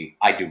this movie.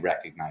 I do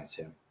recognize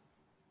him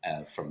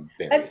from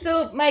various. And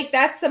so, Mike,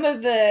 that's some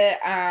of the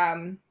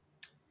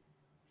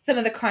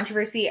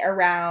controversy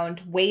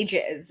around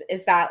wages.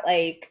 Is that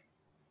like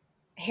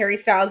Harry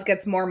Styles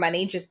gets more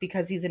money just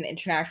because he's an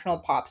international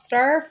pop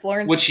star?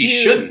 Florence Which Pugh, he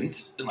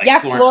shouldn't. Like, yeah,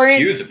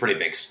 Florence Pugh's a pretty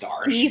big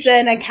star. She's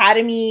an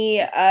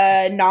Academy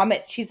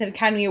she's an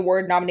Academy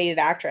Award nominated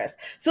actress.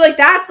 So like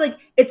that's like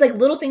it's like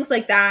little things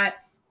like that.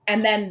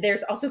 And then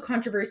there's also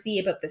controversy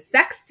about the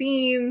sex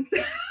scenes.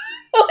 Like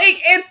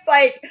it's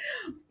like,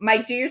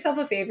 Mike, do yourself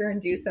a favor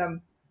and do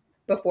some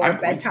before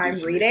bedtime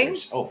reading.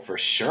 Research. Oh, for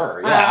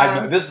sure.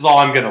 Yeah, this is all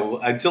I'm gonna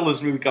until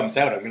this movie comes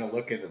out. I'm gonna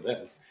look into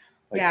this.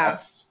 Like,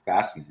 that's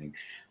fascinating.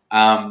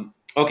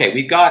 Okay,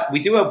 we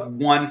do have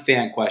one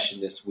fan question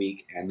this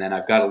week, and then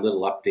I've got a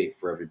little update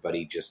for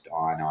everybody just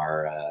on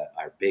our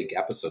big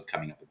episode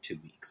coming up in 2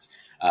 weeks.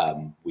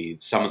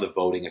 Some of the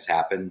voting has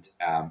happened,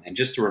 and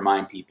just to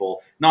remind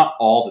people, not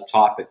all the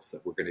topics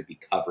that we're going to be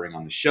covering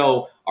on the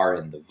show are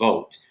in the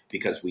vote,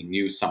 because we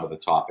knew some of the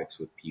topics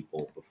with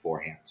people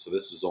beforehand. So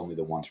this was only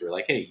the ones where we're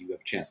like, hey, you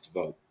have a chance to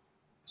vote.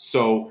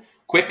 So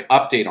quick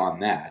update on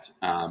that.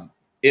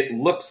 It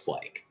looks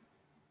like,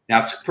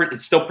 now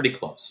it's still pretty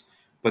close,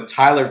 but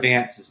Tyler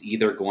Vance is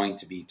either going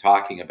to be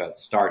talking about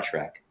Star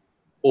Trek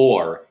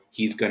or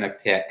he's going to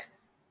pick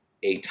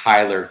a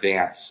Tyler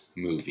Vance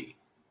movie.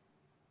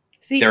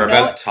 See, they're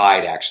about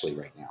tied actually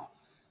right now.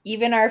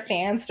 Even our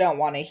fans don't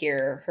want to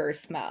hear her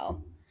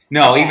smell.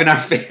 No, even our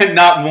fan,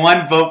 not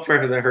one vote for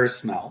her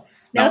smell.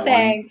 No, not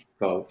thanks.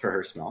 One vote for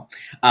her smell.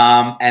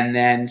 And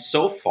then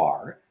so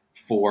far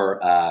for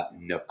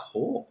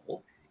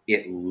Nicole,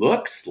 it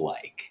looks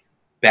like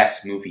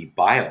Best Movie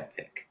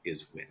Biopic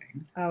is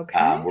winning.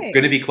 Okay. We're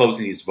going to be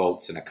closing these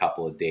votes in a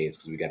couple of days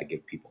because we got to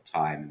give people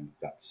time, and we've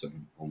got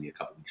only a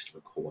couple weeks to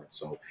record.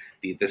 So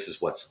this is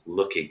what's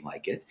looking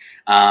like it.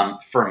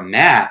 For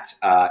Matt,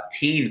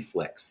 Teen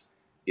Flicks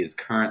is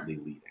currently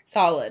leading.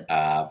 Solid.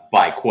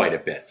 By quite a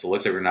bit. So it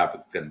looks like we're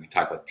not going to be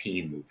talking about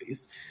teen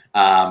movies.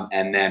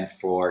 And then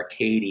for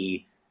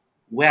Katie,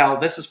 well,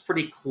 this is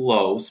pretty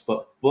close,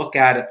 but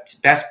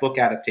best book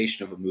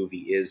adaptation of a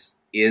movie is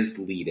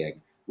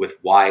leading, with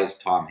Why Is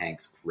Tom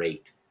Hanks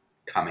Great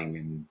coming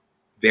in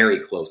very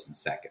close in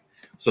second.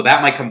 So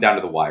that might come down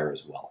to the wire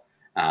as well.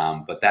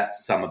 But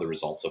that's some of the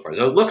results so far.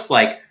 So it looks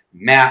like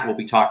Matt will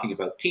be talking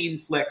about teen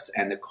flicks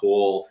and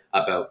Nicole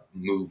about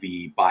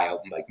music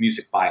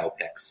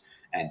biopics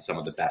and some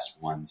of the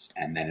best ones.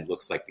 And then it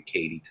looks like the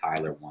Katie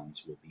Tyler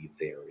ones will be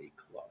very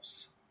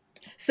close.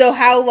 So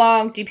how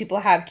long do people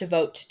have to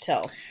vote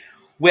till?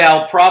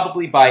 Well,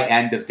 probably by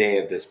end of day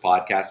of this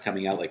podcast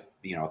coming out, it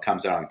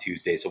comes out on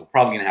Tuesday. So we're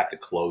probably going to have to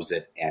close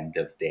it end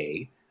of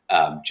day.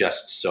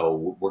 Just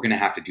so we're going to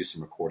have to do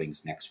some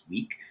recordings next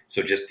week.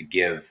 So just to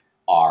give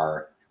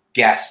our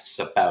guests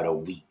about a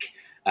week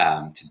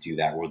to do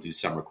that, we'll do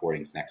some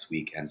recordings next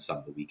week and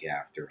some the week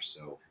after.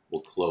 So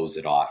we'll close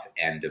it off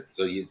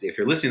if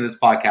you're listening to this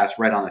podcast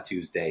right on a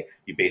Tuesday,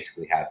 you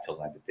basically have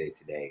till end of day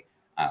today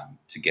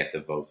to get the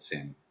votes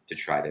in to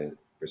try to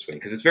persuade.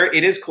 Because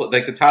it is close.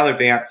 Like the Tyler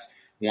Vance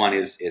one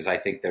is I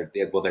think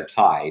they're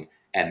tied.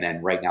 And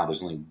then right now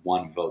there's only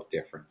one vote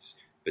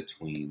difference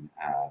between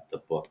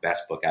the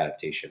best book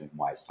adaptation and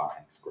Why Is Tom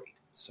Hanks Great.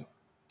 So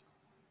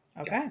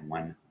okay,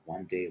 one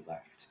day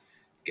left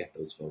to get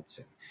those votes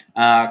in.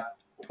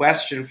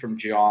 Question from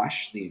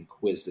Josh, the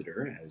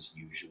Inquisitor, as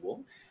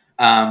usual.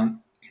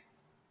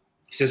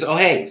 He says, oh,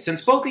 hey,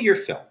 since both of your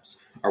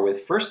films are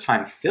with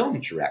first-time film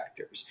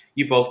directors,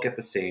 you both get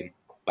the same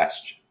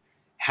question.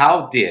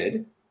 How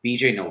did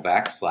BJ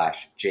Novak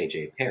 /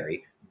 JJ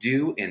Perry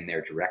do in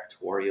their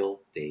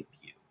directorial debut?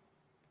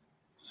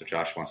 So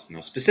Josh wants to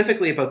know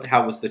specifically about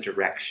how was the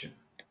direction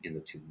in the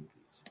two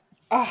movies.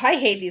 Oh, I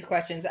hate these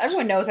questions.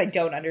 Everyone knows I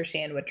don't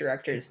understand what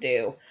directors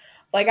do.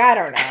 I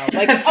don't know.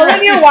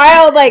 Olivia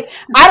Wilde,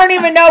 I don't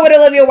even know what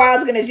Olivia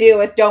Wilde's going to do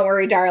with Don't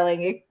Worry,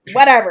 Darling.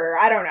 Whatever.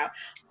 I don't know.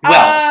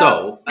 Well,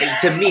 so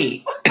to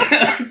me,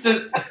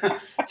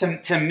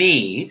 to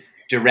me,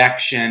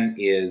 direction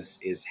is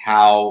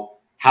how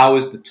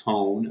is the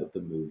tone of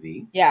the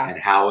movie, and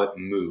how it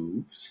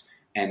moves.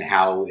 And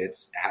how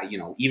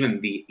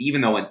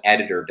even though an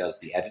editor does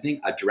the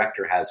editing, a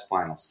director has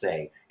final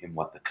say in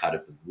what the cut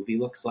of the movie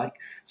looks like.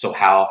 So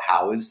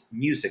how is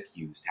music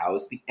used? How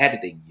is the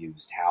editing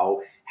used?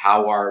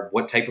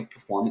 What type of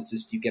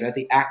performances do you get out of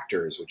the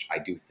actors? Which I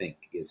do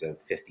think is a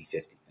 50-50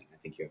 thing. I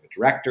think you have a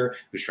director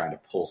who's trying to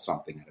pull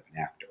something out of an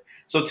actor.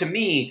 So to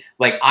me,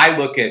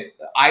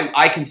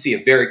 I can see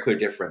a very clear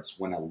difference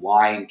when a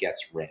line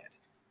gets read,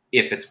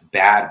 if it's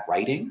bad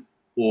writing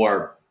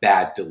or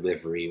bad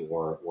delivery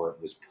or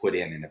it was put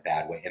in a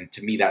bad way. And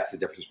to me, that's the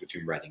difference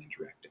between writing and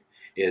directing,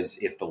 is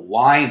if the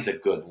line's a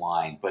good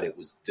line, but it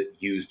was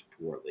used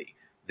poorly,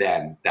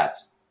 then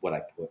that's what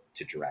I put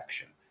to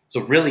direction. So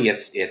really,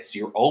 it's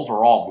your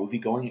overall movie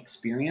going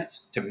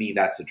experience. To me,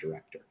 that's a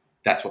director.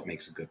 That's what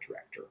makes a good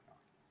director.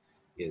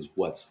 Is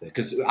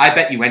because I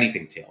bet you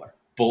anything, Taylor.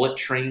 Bullet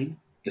Train,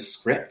 the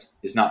script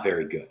is not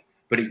very good,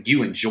 but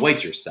you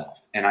enjoyed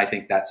yourself, and I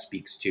think that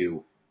speaks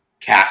to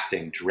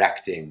casting,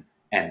 directing,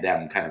 and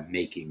them kind of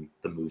making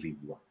the movie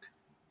work.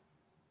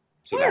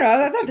 So I don't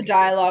know. I thought the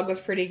dialogue was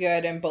pretty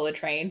good in Bullet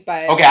Train,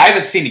 but okay, I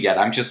haven't seen it yet.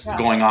 I'm just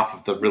going off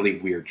of the really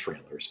weird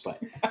trailers,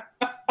 but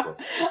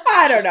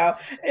I don't know.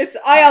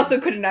 I also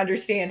couldn't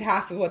understand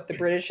half of what the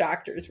British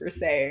actors were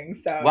saying.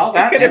 So well,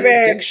 that could have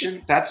been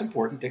diction. That's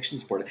important.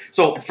 Diction's important.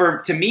 So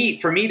for me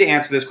to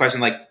answer this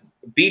question, like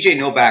BJ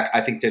Novak,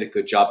 I think did a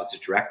good job as a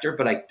director,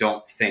 but I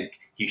don't think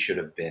he should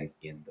have been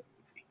in the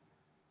movie.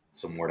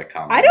 So more to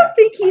come. I don't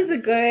think he's a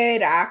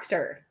good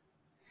actor.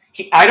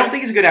 I don't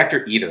think he's a good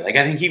actor either. Like,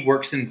 I think he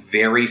works in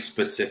very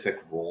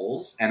specific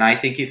roles. And I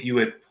think if you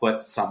had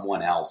put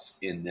someone else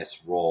in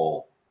this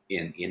role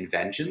in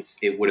Vengeance,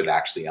 it would have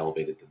actually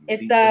elevated the movie.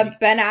 It's a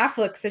Ben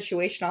Affleck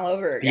situation all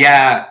over again.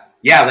 Yeah.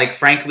 Yeah, like,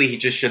 frankly, he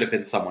just should have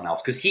been someone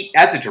else. Because he,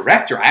 as a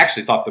director, I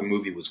actually thought the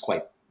movie was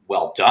quite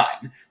well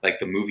done. Like,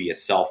 the movie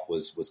itself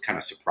was kind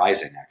of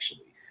surprising,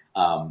 actually.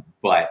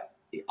 But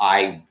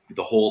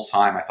the whole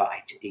time, I thought,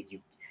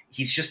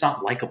 he's just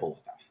not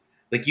likable enough.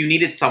 Like, you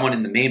needed someone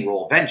in the main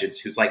role of Vengeance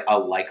who's like a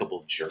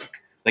likable jerk,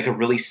 like a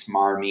really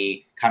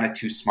smarmy, kind of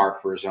too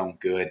smart for his own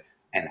good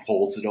and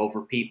holds it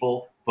over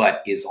people,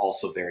 but is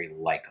also very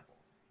likable.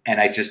 And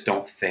I just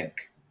don't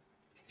think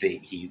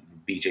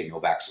BJ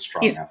Novak's a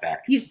strong enough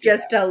actor. He's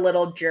just a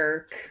little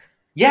jerk.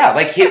 Yeah,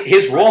 like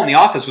his role in The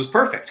Office was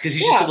perfect because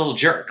he's just a little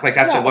jerk. Like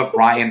that's what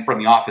Ryan from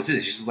The Office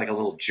is. He's just like a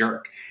little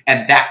jerk.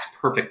 And that's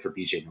perfect for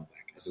BJ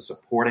Novak as a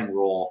supporting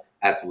role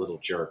as a little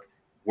jerk.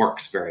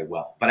 Works very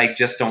well, but I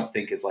just don't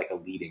think as like a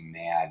leading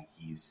man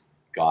he's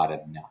got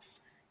enough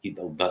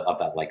of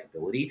that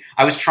likability.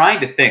 I was trying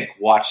to think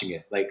watching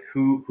it like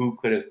who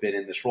could have been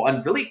in this role,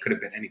 and really it could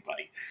have been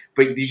anybody.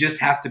 But you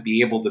just have to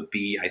be able to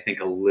be, I think,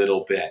 a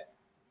little bit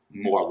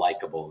more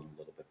likable and a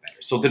little bit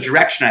better. So the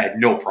direction I had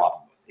no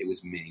problem with. It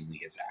was mainly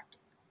his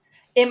acting.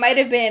 It might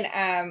have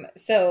been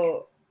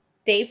so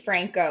Dave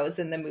Franco is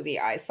in the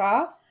movie I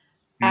saw.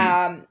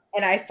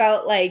 And I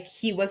felt like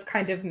he was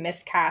kind of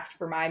miscast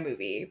for my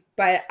movie.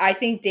 But I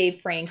think Dave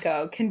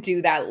Franco can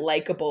do that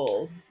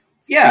likable.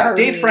 Yeah,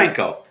 Dave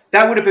Franco.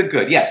 That would have been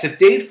good. Yes, if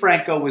Dave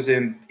Franco was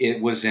in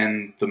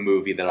the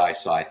movie that I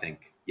saw, I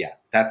think,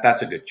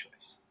 that's a good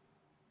choice.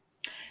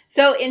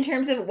 So in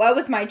terms of, what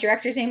was my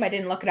director's name? I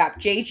didn't look it up.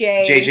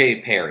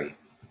 JJ Perry.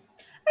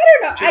 I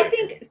don't know. I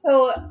think,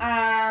 so,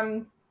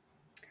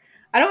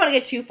 I don't want to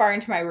get too far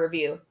into my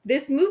review.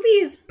 This movie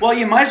is... Well,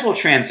 you might as well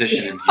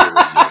transition into your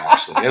review,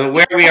 actually.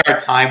 Where we are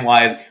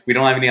time-wise, we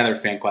don't have any other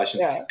fan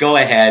questions. Yeah. Go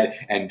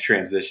ahead and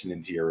transition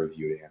into your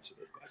review to answer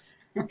this question.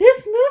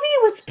 This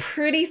movie was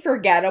pretty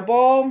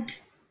forgettable.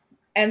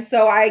 And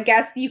so I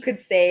guess you could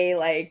say,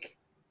 like,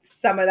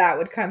 some of that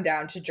would come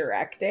down to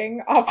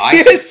directing, obviously.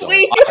 I think so.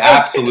 I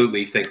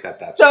absolutely think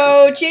that's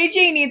so true.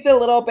 JJ needs a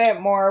little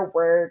bit more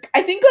work.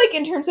 I think, like,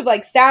 in terms of,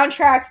 like,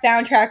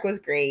 soundtrack was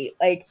great.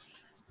 Like,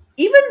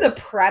 even the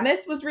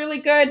premise was really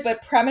good,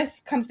 but premise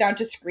comes down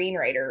to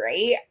screenwriter,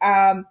 right?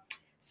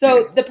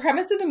 So the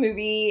premise of the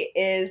movie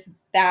is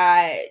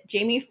that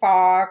Jamie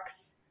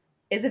Foxx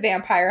is a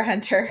vampire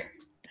hunter.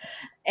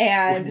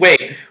 And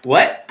wait,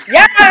 what?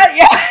 Yeah.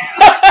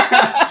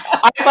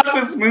 I thought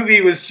this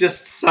movie was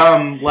just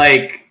some,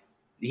 like,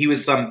 he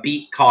was some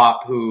beat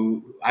cop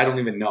who, I don't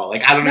even know.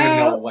 Like, I don't even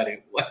know what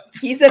it was.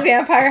 He's a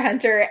vampire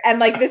hunter. And,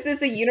 like, this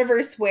is a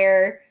universe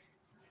where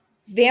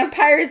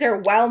vampires are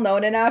well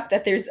known enough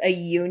that there's a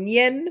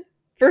union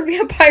for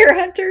vampire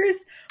hunters,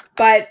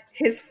 but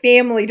his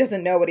family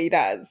doesn't know what he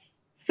does.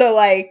 So,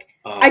 like,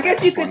 I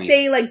guess you could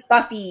say, like,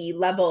 Buffy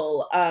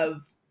level of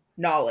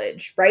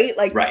knowledge, right?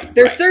 Like,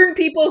 there's certain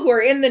people who are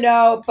in the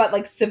know, but,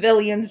 like,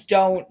 civilians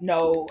don't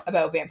know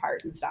about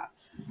vampires and stuff.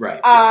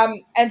 Right.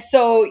 And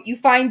so you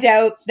find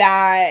out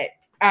that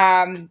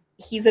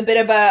he's a bit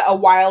of a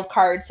wild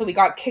card, so he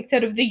got kicked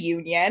out of the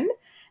union.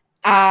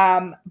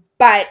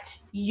 But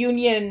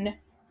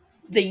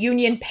the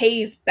union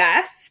pays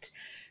best.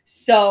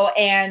 So,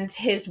 and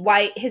his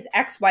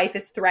ex-wife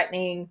is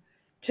threatening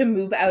to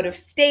move out of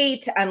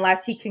state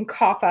unless he can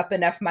cough up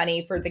enough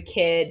money for the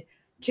kid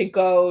to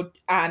go,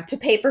 to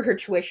pay for her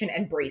tuition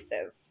and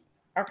braces.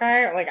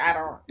 Okay? Like, I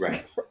don't...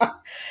 Right.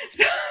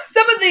 So,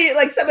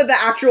 some of the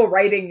actual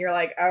writing, you're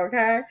like,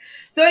 okay.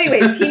 So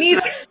anyways, he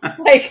needs,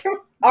 like,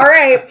 all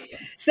right.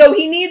 So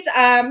he needs,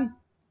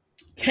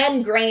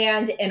 10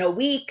 grand in a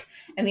week.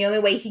 And the only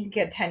way he can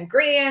get 10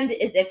 grand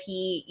is if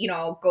he,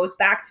 goes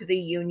back to the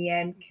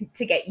union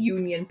to get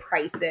union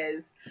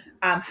prices,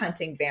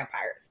 hunting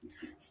vampires.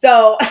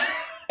 So,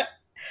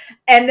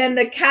 and then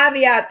the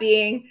caveat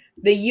being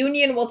the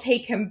union will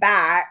take him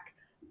back,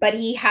 but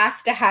he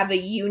has to have a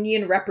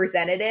union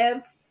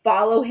representative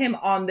follow him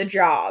on the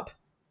job.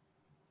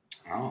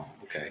 Oh,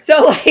 okay.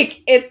 So,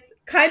 like, it's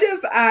kind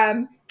of,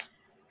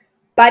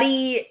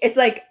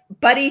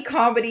 buddy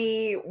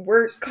comedy,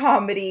 work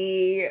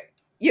comedy,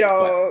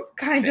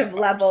 kind of Vampires.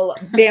 level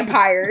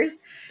vampires.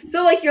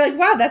 So like you're like,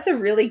 wow, that's a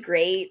really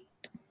great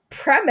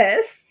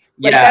premise.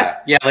 Like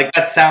like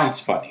that sounds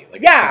funny.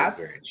 Like it sounds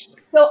very interesting.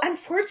 So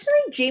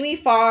unfortunately, Jamie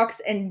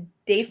Foxx and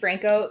Dave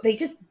Franco, they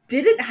just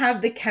didn't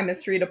have the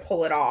chemistry to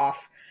pull it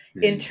off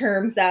in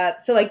terms of,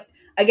 so like,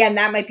 again,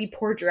 that might be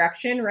poor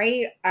direction,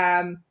 right?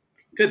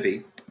 Could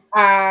be.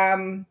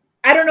 I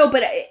don't know,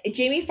 but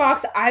Jamie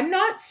Foxx, I'm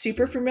not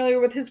super familiar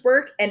with his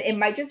work, and it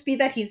might just be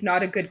that he's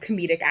not a good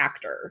comedic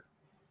actor.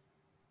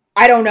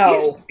 I don't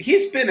know.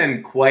 He's been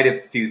in quite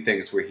a few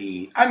things where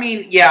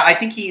I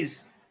think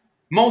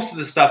most of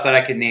the stuff that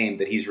I could name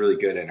that he's really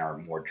good in are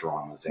more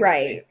dramas.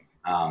 Right.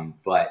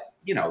 But,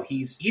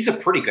 he's a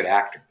pretty good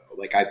actor, though.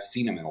 Like, I've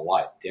seen him in a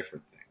lot of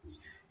different things,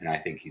 and I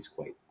think he's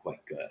quite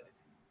good.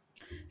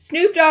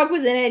 Snoop Dogg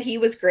was in it. He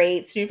was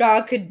great. Snoop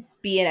Dogg could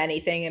be in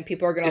anything, and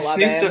people are going to love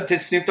him. Did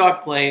Snoop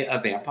Dogg play a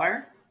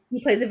vampire?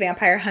 He plays a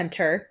vampire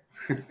hunter.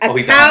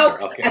 He's a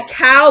hunter. Okay. A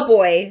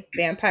cowboy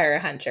vampire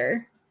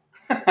hunter.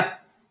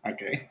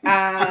 Okay.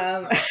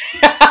 And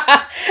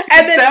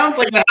it sounds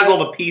like it has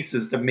all the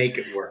pieces to make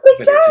it work.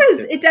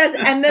 It does.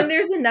 And then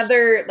there's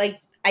another, like,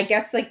 I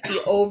guess, like,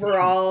 the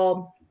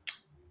overall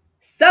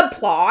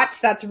subplot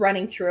that's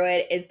running through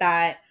it is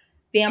that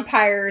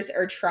vampires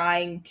are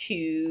trying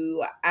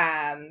to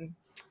they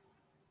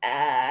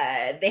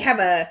have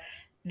a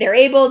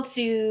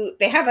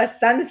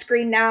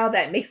sunscreen now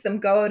that makes them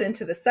go out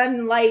into the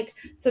sunlight,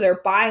 so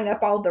they're buying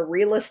up all the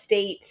real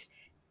estate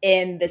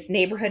in this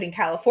neighborhood in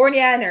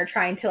California, and they're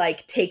trying to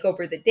like take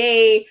over the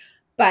day.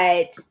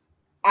 But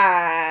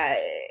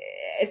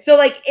so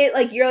like it,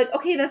 like you're like,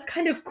 okay, that's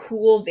kind of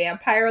cool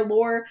vampire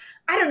lore.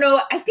 I don't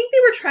know, I think they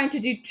were trying to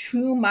do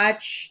too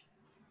much.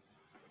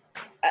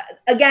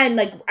 Again,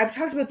 like I've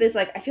talked about this,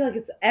 like I feel like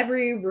it's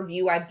every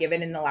review I've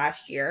given in the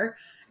last year,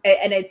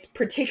 and it's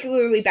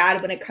particularly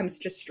bad when it comes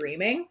to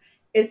streaming,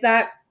 is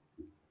that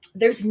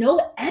there's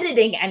no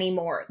editing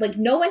anymore. Like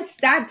no one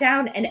sat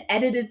down and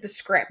edited the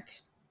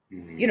script.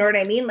 You know what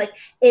I mean? Like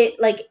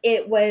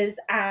it was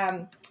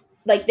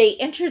like they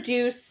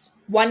introduce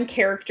one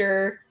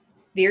character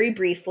very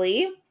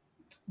briefly.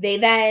 They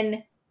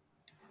then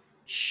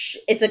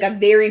it's like a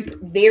very,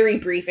 very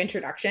brief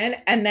introduction,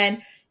 and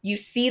then you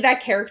see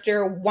that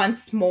character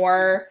once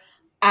more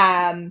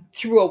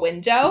through a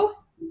window.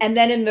 And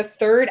then in the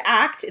third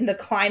act, in the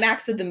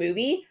climax of the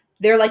movie,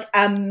 they're like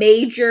a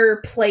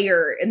major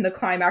player in the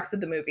climax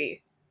of the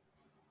movie.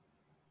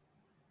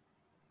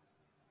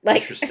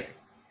 Like, interesting.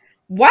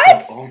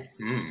 What?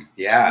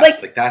 Yeah.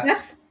 Like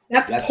that's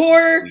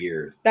poor.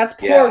 Weird. That's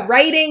poor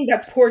writing.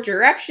 That's poor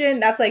direction.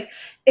 That's like,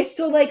 it's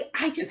so like,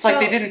 it's like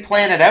they didn't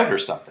plan it out or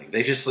something.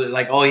 They just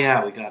like, oh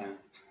yeah, we gotta.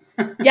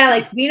 Yeah,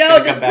 like we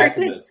know this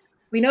person.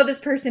 We know this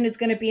person is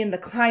going to be in the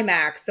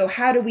climax. So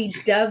how do we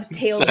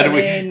dovetail them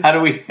in? How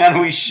do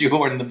we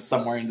shoehorn them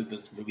somewhere into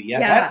this movie? Yeah.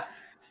 That's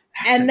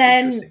and an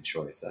then interesting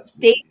choice. That's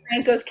Dave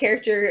Franco's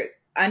character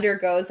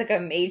undergoes like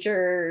a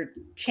major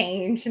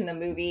change in the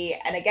movie,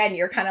 and again,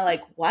 you're kind of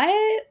like,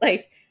 what?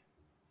 Like,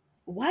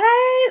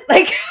 what?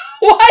 Like,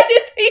 why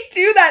did they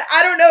do that?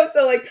 I don't know.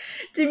 So like,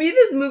 to me,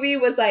 this movie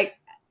was like,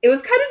 it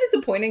was kind of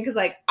disappointing because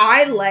like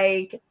I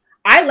like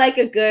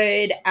a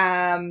good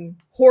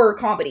horror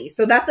comedy.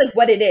 So that's like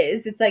what it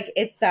is. It's like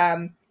it's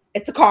a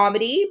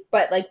comedy,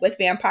 but like with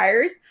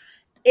vampires.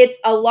 It's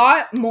a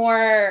lot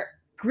more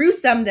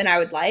gruesome than I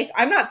would like.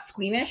 I'm not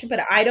squeamish,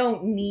 but I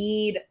don't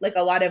need like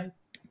a lot of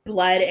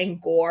blood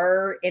and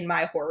gore in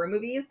my horror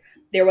movies.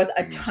 There was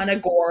a ton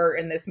of gore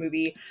in this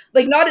movie.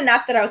 Like not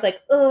enough that I was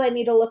like, oh, I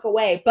need to look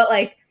away. But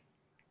like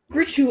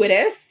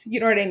gratuitous, you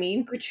know what I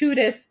mean?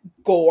 Gratuitous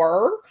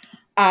gore,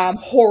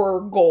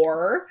 horror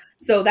gore.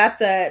 So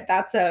that's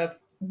a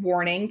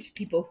warning to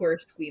people who are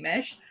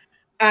squeamish.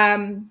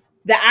 The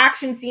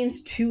action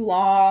scene's too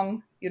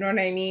long. You know what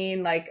I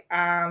mean? Like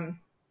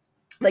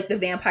the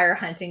vampire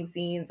hunting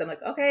scenes. I'm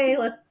like, okay,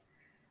 let's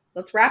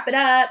wrap it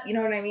up. You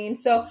know what I mean?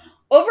 So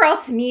overall,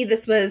 to me,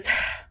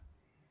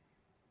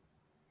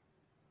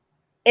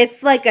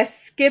 it's like a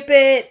skip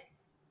it,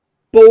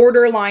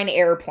 borderline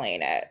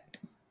airplane it.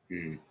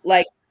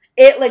 Like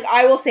it, like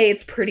I will say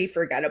it's pretty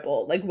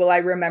forgettable. Like, will I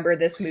remember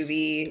this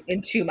movie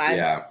in 2 months?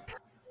 Yeah.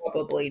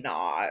 Probably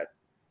not.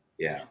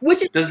 Yeah.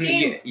 Which is doesn't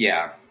he?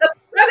 Yeah. The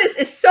premise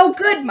is so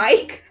good,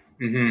 Mike.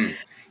 Mm-hmm.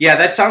 Yeah,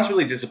 that sounds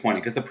really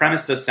disappointing because the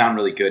premise does sound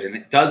really good, and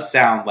it does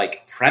sound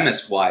like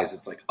premise-wise,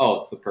 it's like,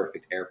 oh, it's the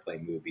perfect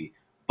airplane movie.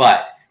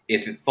 But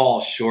if it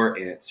falls short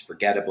and it's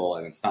forgettable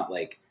and it's not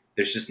like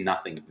there's just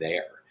nothing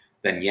there,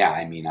 then yeah,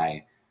 I mean,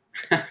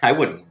 I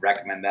wouldn't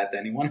recommend that to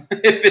anyone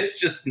if it's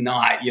just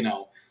not,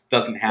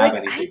 doesn't have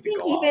anything to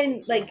go off. I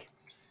think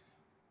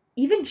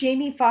even even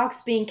Jamie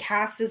Foxx being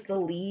cast as the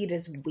lead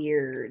is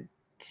weird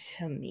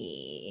to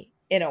me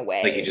in a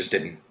way. Like you just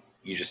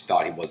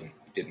thought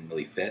didn't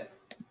really fit.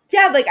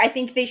 Yeah, like I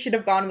think they should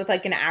have gone with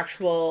like an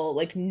actual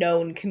like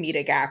known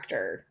comedic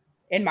actor,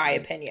 in my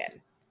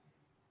opinion.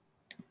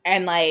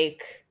 And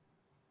like,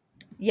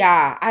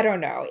 yeah, I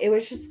don't know. It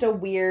was just a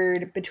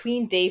weird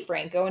between Dave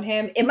Franco and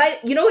him. It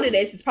might, you know what it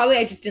is? It's probably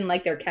I just didn't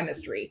like their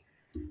chemistry.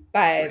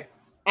 But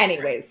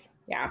anyways,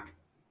 Yeah.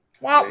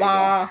 Wah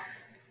wah.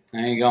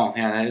 There you go.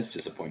 Yeah, that is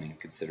disappointing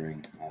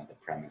considering the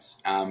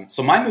premise.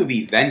 So my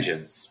movie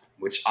Vengeance,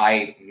 which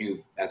I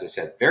knew, as I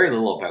said, very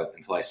little about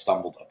until I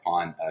stumbled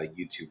upon a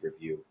YouTube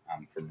review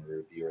from a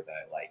reviewer that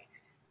I like,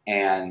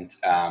 and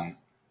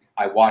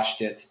I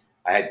watched it.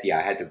 I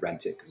had to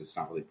rent it because it's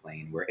not really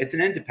playing anywhere. It's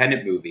an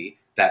independent movie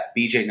that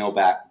BJ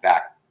Novak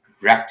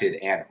directed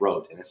and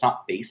wrote, and it's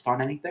not based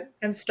on anything.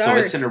 And starred.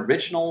 So it's an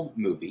original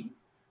movie,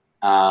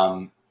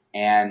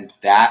 and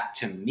that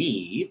to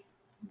me,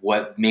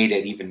 what made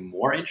it even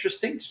more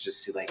interesting to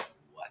just see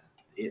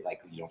you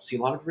don't see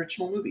a lot of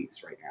original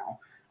movies right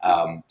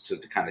now. So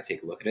to kind of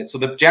take a look at it. So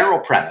the general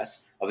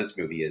premise of this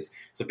movie is,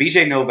 so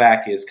BJ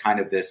Novak is kind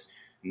of this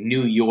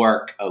New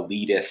York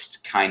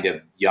elitist kind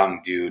of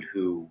young dude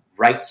who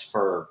writes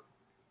for,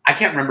 I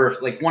can't remember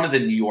if like one of the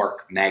New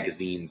York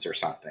magazines or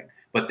something,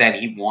 but then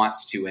he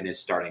wants to and is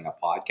starting a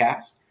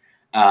podcast.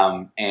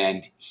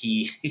 And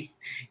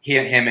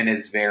him and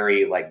his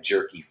very like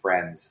jerky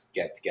friends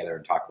get together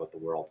and talk about the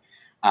world.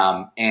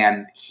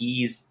 And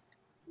he's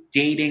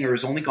dating or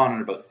has only gone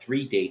on about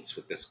 3 dates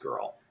with this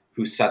girl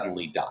who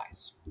suddenly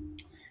dies.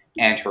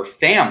 And her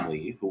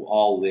family, who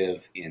all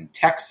live in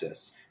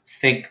Texas,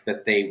 think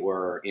that they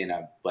were in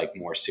a like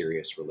more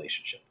serious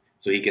relationship.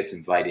 So he gets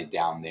invited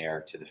down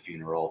there to the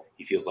funeral.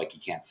 He feels like he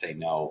can't say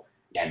no,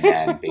 and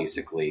then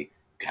basically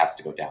has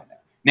to go down there.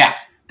 Now,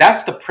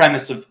 that's the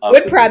premise of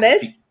good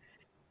premise. Movie.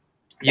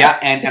 Yeah,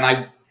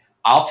 and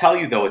I'll tell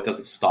you though, it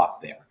doesn't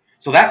stop there.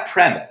 So that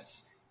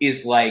premise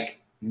is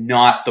like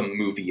not the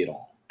movie at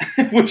all,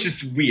 which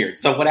is weird.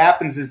 So what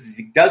happens is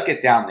he does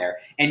get down there,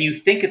 and you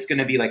think it's going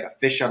to be like a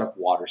fish out of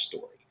water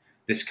story.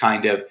 This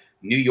kind of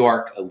New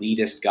York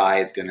elitist guy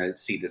is going to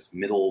see this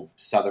middle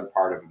southern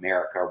part of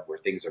America where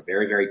things are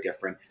very, very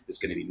different. There's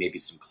going to be maybe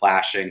some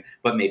clashing,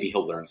 but maybe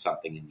he'll learn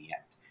something in the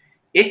end.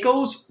 It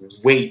goes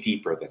way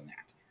deeper than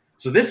that.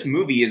 So this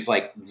movie is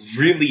like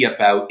really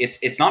about,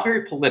 it's not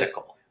very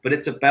political, but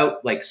it's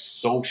about like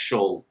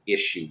social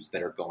issues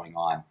that are going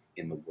on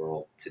in the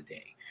world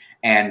today.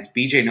 And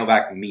BJ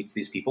Novak meets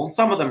these people, and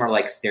some of them are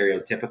like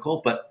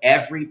stereotypical, but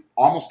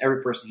almost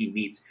every person he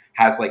meets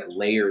has like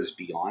layers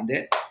beyond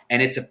it.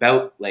 And it's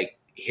about like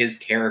his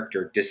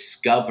character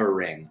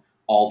discovering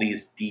all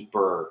these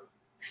deeper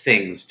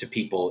things to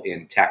people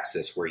in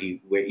Texas, where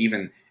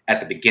even at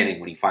the beginning,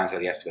 when he finds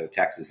out he has to go to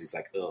Texas, he's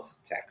like, ugh,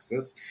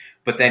 Texas.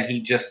 But then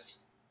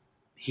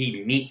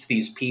he meets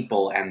these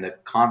people, and the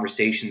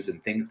conversations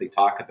and things they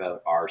talk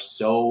about are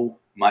so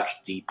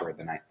much deeper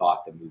than I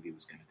thought the movie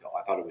was going to go.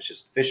 I thought it was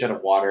just fish out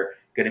of water,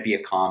 going to be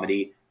a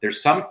comedy.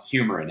 There's some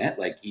humor in it.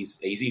 Like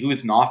he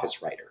was an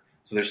Office writer.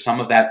 So there's some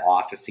of that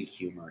office-y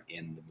humor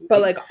in the movie. But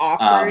like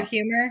awkward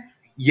humor?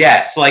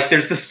 Yes. Like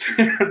there's this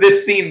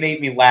scene made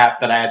me laugh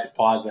that I had to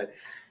pause it.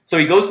 So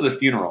he goes to the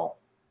funeral,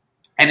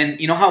 and then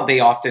you know how they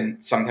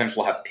sometimes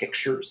will have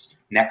pictures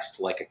next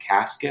to like a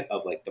casket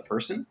of like the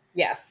person?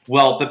 Yes.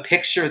 Well, the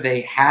picture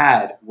they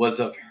had was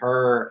of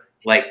her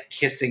like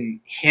kissing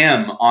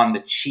him on the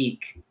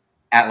cheek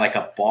at like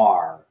a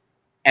bar.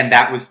 And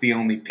that was the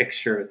only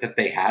picture that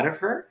they had of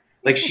her.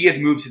 Like she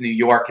had moved to New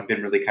York and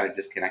been really kind of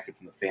disconnected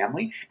from the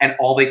family. And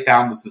all they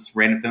found was this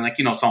random thing, like,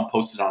 someone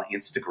posted on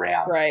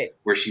Instagram, right,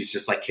 where she's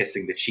just like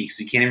kissing the cheek.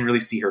 So you can't even really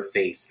see her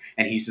face.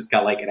 And he's just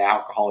got like an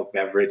alcoholic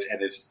beverage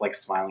and is just like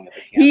smiling at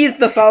the camera. He's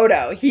the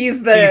photo.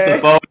 He's the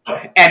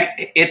photo. And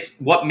it's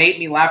what made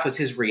me laugh was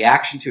his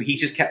reaction to it. He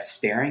just kept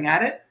staring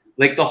at it.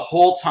 Like the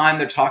whole time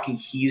they're talking,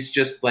 he's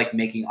just like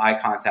making eye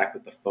contact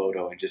with the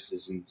photo and just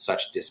is in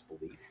such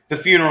disbelief. The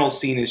funeral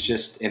scene is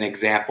just an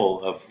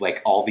example of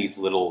like all these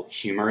little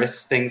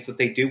humorous things that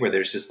they do where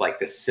there's just like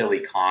this silly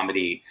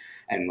comedy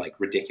and like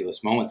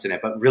ridiculous moments in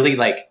it. But really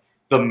like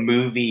the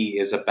movie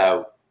is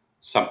about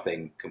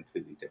something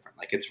completely different.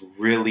 Like it's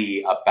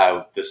really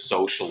about the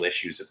social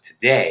issues of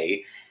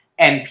today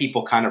and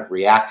people kind of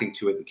reacting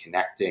to it and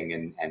connecting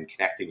and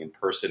connecting in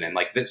person. And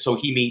like so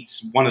he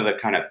meets one of the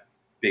kind of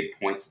big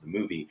points of the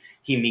movie.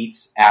 He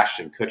meets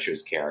Ashton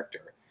Kutcher's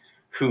character,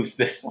 who's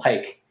this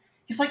like,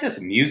 he's like this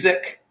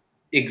music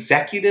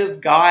executive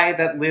guy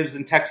that lives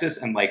in Texas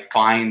and like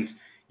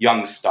finds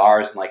young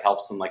stars and like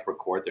helps them like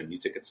record their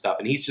music and stuff.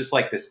 And he's just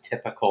like this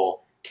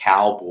typical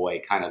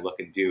cowboy kind of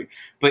looking dude,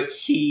 but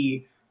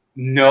he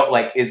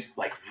is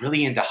like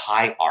really into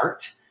high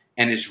art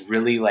and is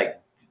really like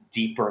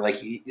deeper. Like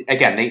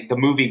the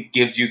movie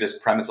gives you this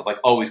premise of like,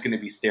 oh, he's going to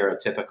be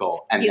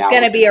stereotypical and he's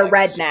going to be a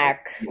redneck.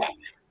 Yeah.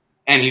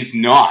 And he's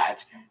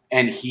not.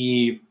 And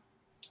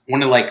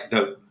one of like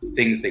the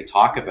things they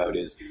talk about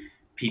is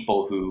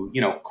people who,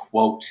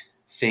 quote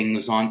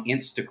things on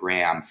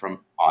Instagram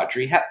from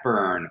Audrey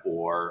Hepburn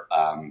or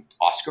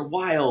Oscar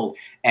Wilde,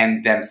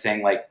 and them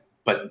saying like,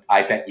 but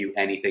I bet you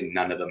anything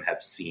none of them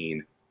have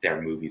seen their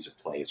movies or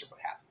plays or what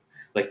have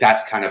you. Like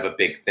that's kind of a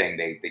big thing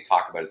they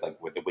talk about is like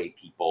with the way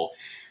people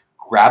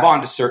grab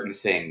onto certain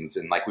things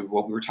and like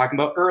what we were talking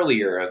about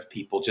earlier of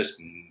people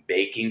just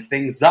making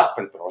things up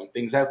and throwing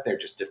things out there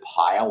just to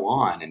pile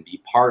on and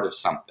be part of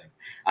something.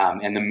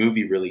 And the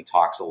movie really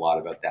talks a lot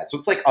about that. So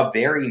it's like a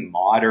very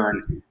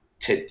modern,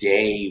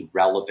 today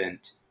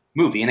relevant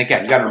movie. And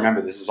again, you got to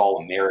remember this is all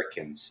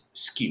Americans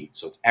skewed,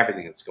 so it's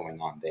everything that's going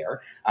on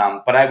there.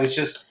 But I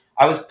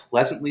was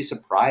pleasantly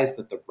surprised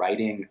that the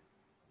writing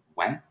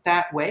went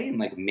that way and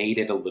like made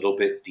it a little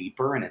bit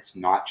deeper, and it's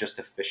not just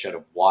a fish out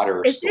of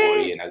water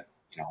story. And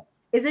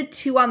is it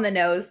too on the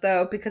nose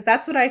though? Because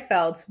that's what I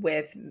felt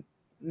with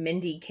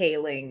Mindy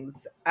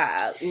Kaling's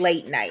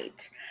Late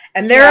Night,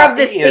 and they're of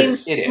the same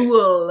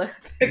school.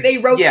 They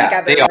wrote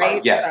together. They right?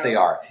 are. Yes, they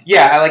are.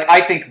 Yeah,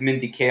 I think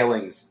Mindy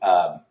Kaling's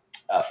a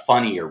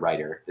funnier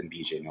writer than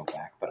B.J.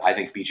 Novak, but I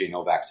think B.J.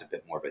 Novak's a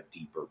bit more of a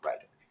deeper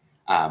writer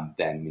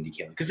than Mindy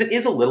Kaling, because it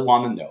is a little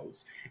on the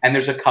nose, and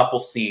there's a couple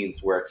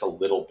scenes where it's a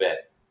little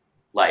bit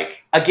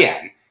like,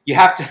 again, you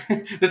have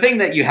to the thing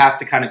that you have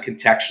to kind of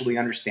contextually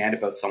understand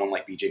about someone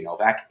like B.J.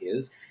 Novak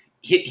is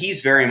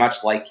he's very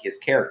much like his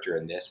character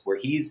in this, where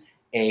he's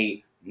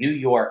a New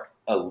York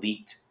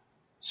elite.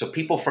 So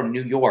people from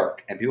New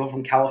York and people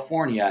from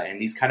California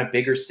and these kind of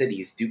bigger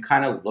cities do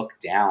kind of look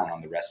down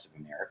on the rest of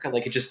America.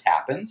 Like, it just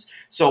happens.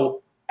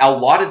 So a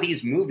lot of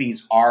these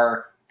movies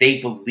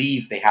they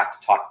believe they have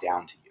to talk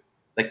down to you.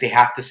 Like, they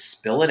have to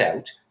spill it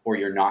out or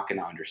you're not going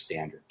to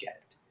understand or get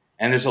it.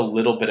 And there's a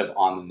little bit of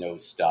on the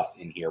nose stuff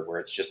in here where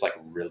it's just like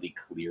really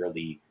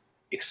clearly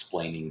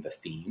explaining the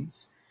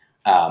themes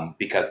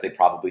because they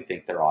probably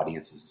think their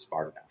audience is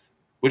smart enough,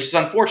 which is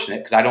unfortunate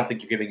because I don't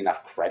think you're giving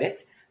enough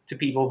credit to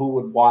people who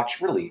would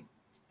watch really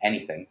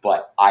anything.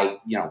 But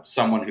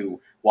someone who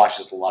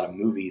watches a lot of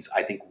movies,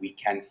 I think we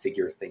can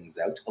figure things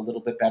out a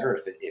little bit better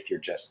if you're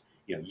just,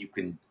 you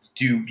can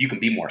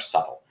be more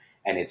subtle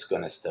and it's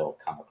going to still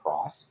come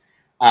across.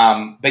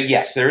 But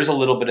yes, there is a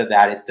little bit of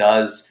that. It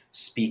does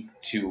speak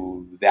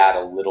to that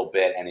a little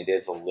bit, and it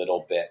is a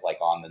little bit like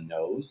on the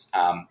nose.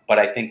 But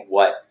I think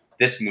what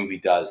this movie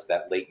does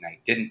that Late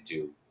Night didn't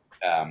do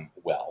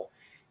well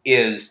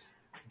is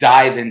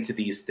dive into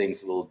these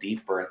things a little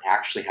deeper and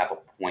actually have a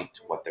point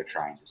to what they're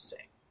trying to say,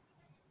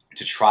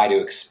 to try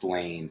to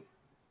explain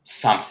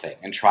something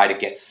and try to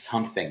get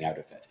something out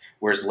of it.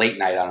 Whereas Late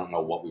Night, I don't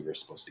know what we were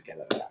supposed to get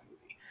out of that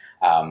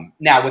movie.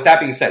 Now, with that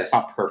being said, it's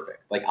not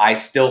perfect. Like, I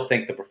still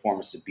think the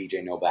performance of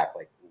B.J. Novak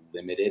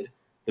limited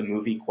the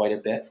movie quite a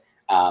bit.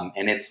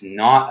 And it's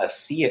not a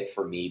see it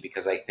for me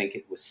because I think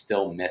it was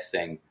still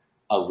missing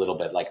a little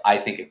bit. Like, I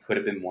think it could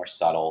have been more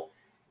subtle.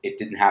 It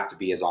didn't have to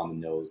be as on the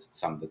nose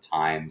some of the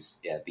times.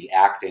 Yeah, the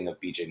acting of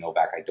B.J.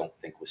 Novak, I don't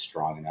think was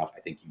strong enough. I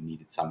think you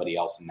needed somebody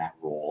else in that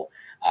role.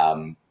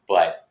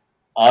 But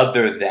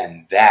other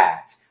than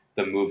that,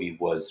 the movie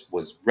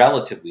was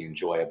relatively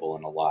enjoyable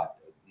and a lot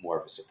more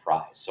of a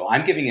surprise. So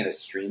I'm giving it a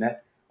stream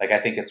it. Like, I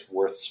think it's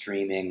worth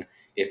streaming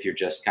if you're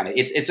just kind of...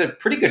 It's a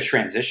pretty good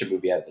transition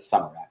movie out of the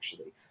summer,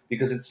 actually,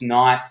 because it's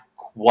not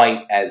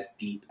quite as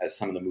deep as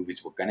some of the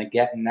movies we're going to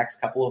get in the next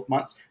couple of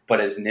months,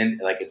 but as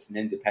it's an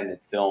independent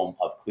film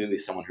of clearly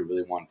someone who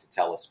really wanted to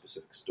tell a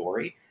specific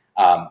story.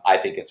 I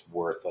think it's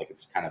worth,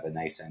 it's kind of a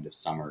nice end of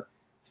summer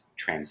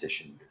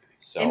transition movie.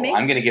 So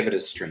I'm going to give it a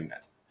stream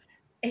it.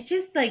 It's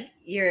just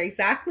you're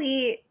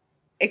exactly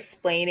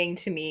describing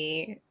to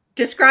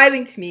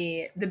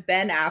me the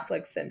Ben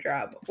Affleck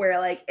syndrome,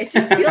 where it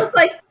just feels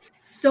like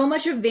so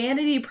much a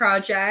vanity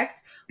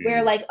project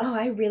where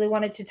I really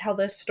wanted to tell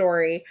this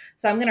story,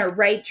 so I'm gonna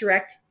write,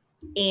 direct,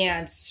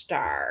 and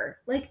star.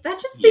 That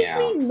just makes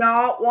me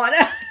not wanna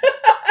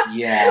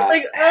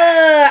I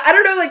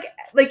don't know,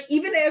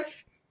 even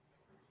if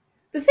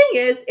the thing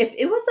is, if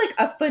it was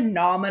a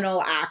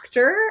phenomenal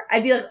actor,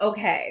 I'd be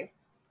okay.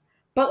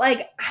 But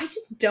I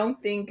just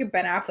don't think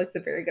Ben Affleck's a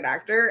very good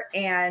actor,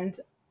 and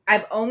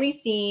I've only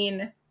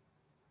seen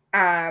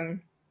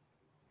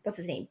what's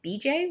his name?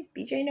 BJ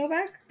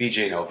Novak?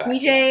 BJ Novak.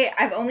 BJ,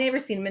 I've only ever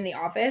seen him in The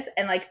Office,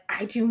 and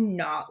I do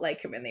not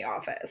like him in The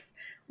Office.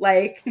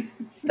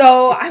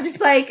 So I'm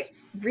just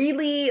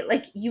really,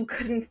 you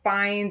couldn't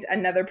find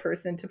another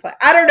person to play.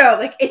 I don't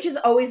know. It just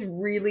always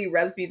really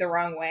rubs me the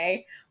wrong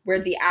way where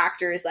the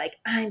actor is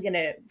I'm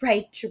gonna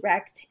write,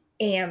 direct,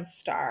 and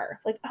star.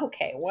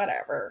 Okay,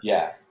 whatever.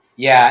 Yeah.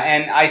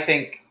 And I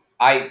think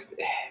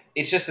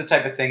it's just the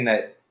type of thing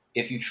that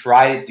if you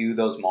try to do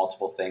those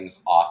multiple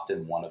things,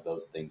 often one of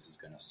those things is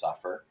going to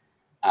suffer.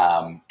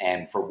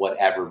 And for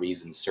whatever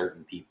reason,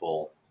 certain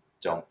people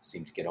don't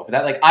seem to get over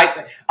that.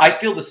 I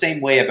feel the same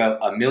way about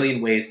A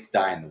Million Ways to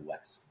Die in the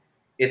West.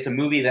 It's a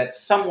movie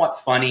that's somewhat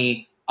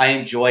funny. I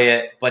enjoy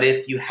it. But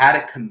if you had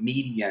a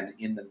comedian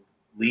in the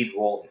lead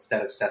role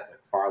instead of Seth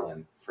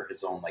MacFarlane for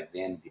his own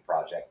vanity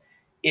project,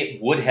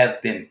 it would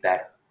have been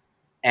better.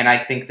 And I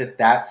think that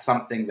that's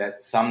something that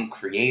some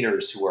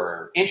creators who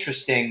are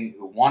interesting,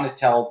 who want to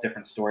tell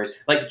different stories,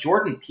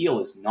 Jordan Peele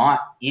is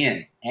not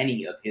in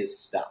any of his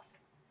stuff.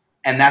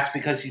 And that's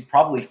because he's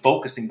probably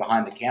focusing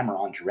behind the camera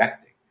on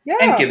directing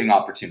and giving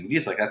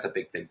opportunities. That's a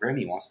big thing for him.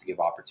 He wants to give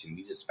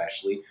opportunities,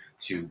 especially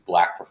to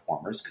Black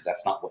performers, because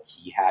that's not what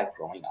he had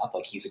growing up.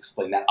 He's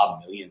explained that a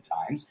million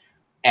times,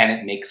 and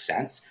it makes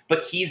sense.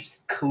 But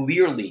he's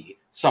clearly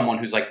someone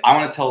who's I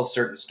want to tell a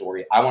certain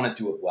story. I want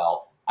to do it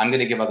well. I'm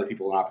going to give other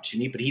people an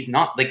opportunity, but he's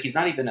not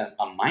even a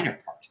minor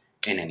part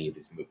in any of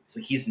his movies.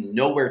 He's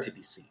nowhere to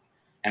be seen.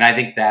 And I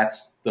think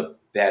that's the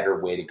better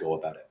way to go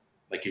about it.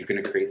 Like, you're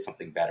going to create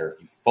something better if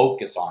you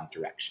focus on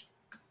direction.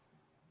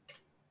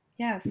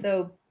 Yeah,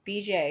 so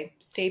BJ,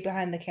 stay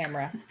behind the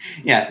camera.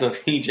 Yeah, so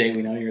BJ,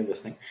 we know you're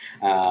listening.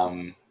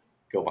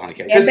 Go behind the camera.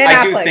 And Because Ben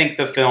I do Affleck. think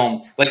the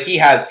film, like, he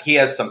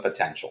has some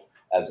potential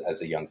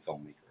as a young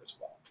filmmaker as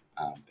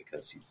well.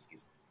 Because he's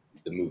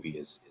the movie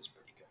is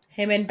pretty good.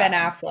 Him and Ben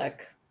Affleck.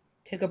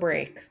 Take a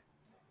break.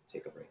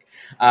 Take a break.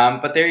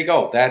 But there you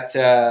go.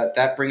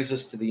 That brings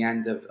us to the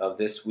end of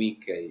this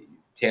week.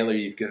 Taylor,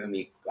 you've given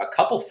me a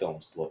couple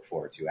films to look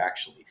forward to,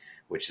 actually,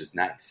 which is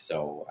nice.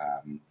 So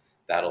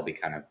that'll be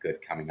kind of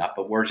good coming up.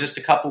 But we're just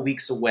a couple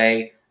weeks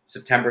away.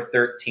 September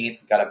 13th,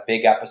 we've got a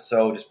big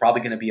episode. It's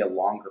probably going to be a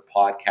longer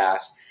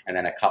podcast and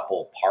then a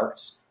couple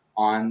parts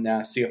on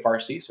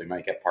CFRC. So we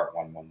might get part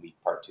 1 week,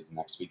 part 2 the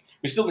next week.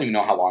 We still don't even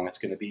know how long it's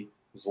going to be.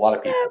 There's a lot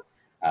of people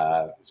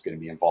who's going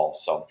to be involved.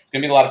 So it's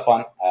going to be a lot of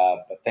fun.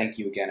 But thank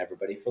you again,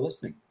 everybody, for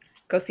listening.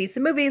 Go see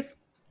some movies.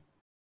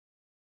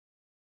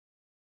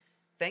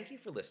 Thank you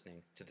for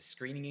listening to the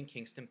Screening in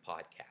Kingston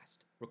podcast,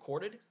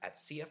 recorded at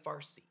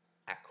CFRC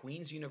at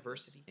Queen's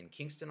University in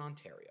Kingston,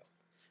 Ontario.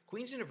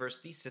 Queen's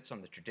University sits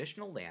on the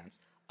traditional lands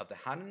of the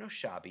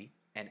Haudenosaunee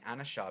and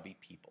Anishinaabe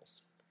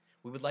peoples.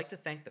 We would like to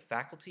thank the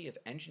Faculty of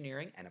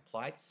Engineering and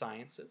Applied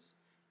Sciences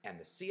and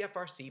the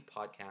CFRC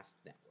Podcast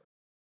Network.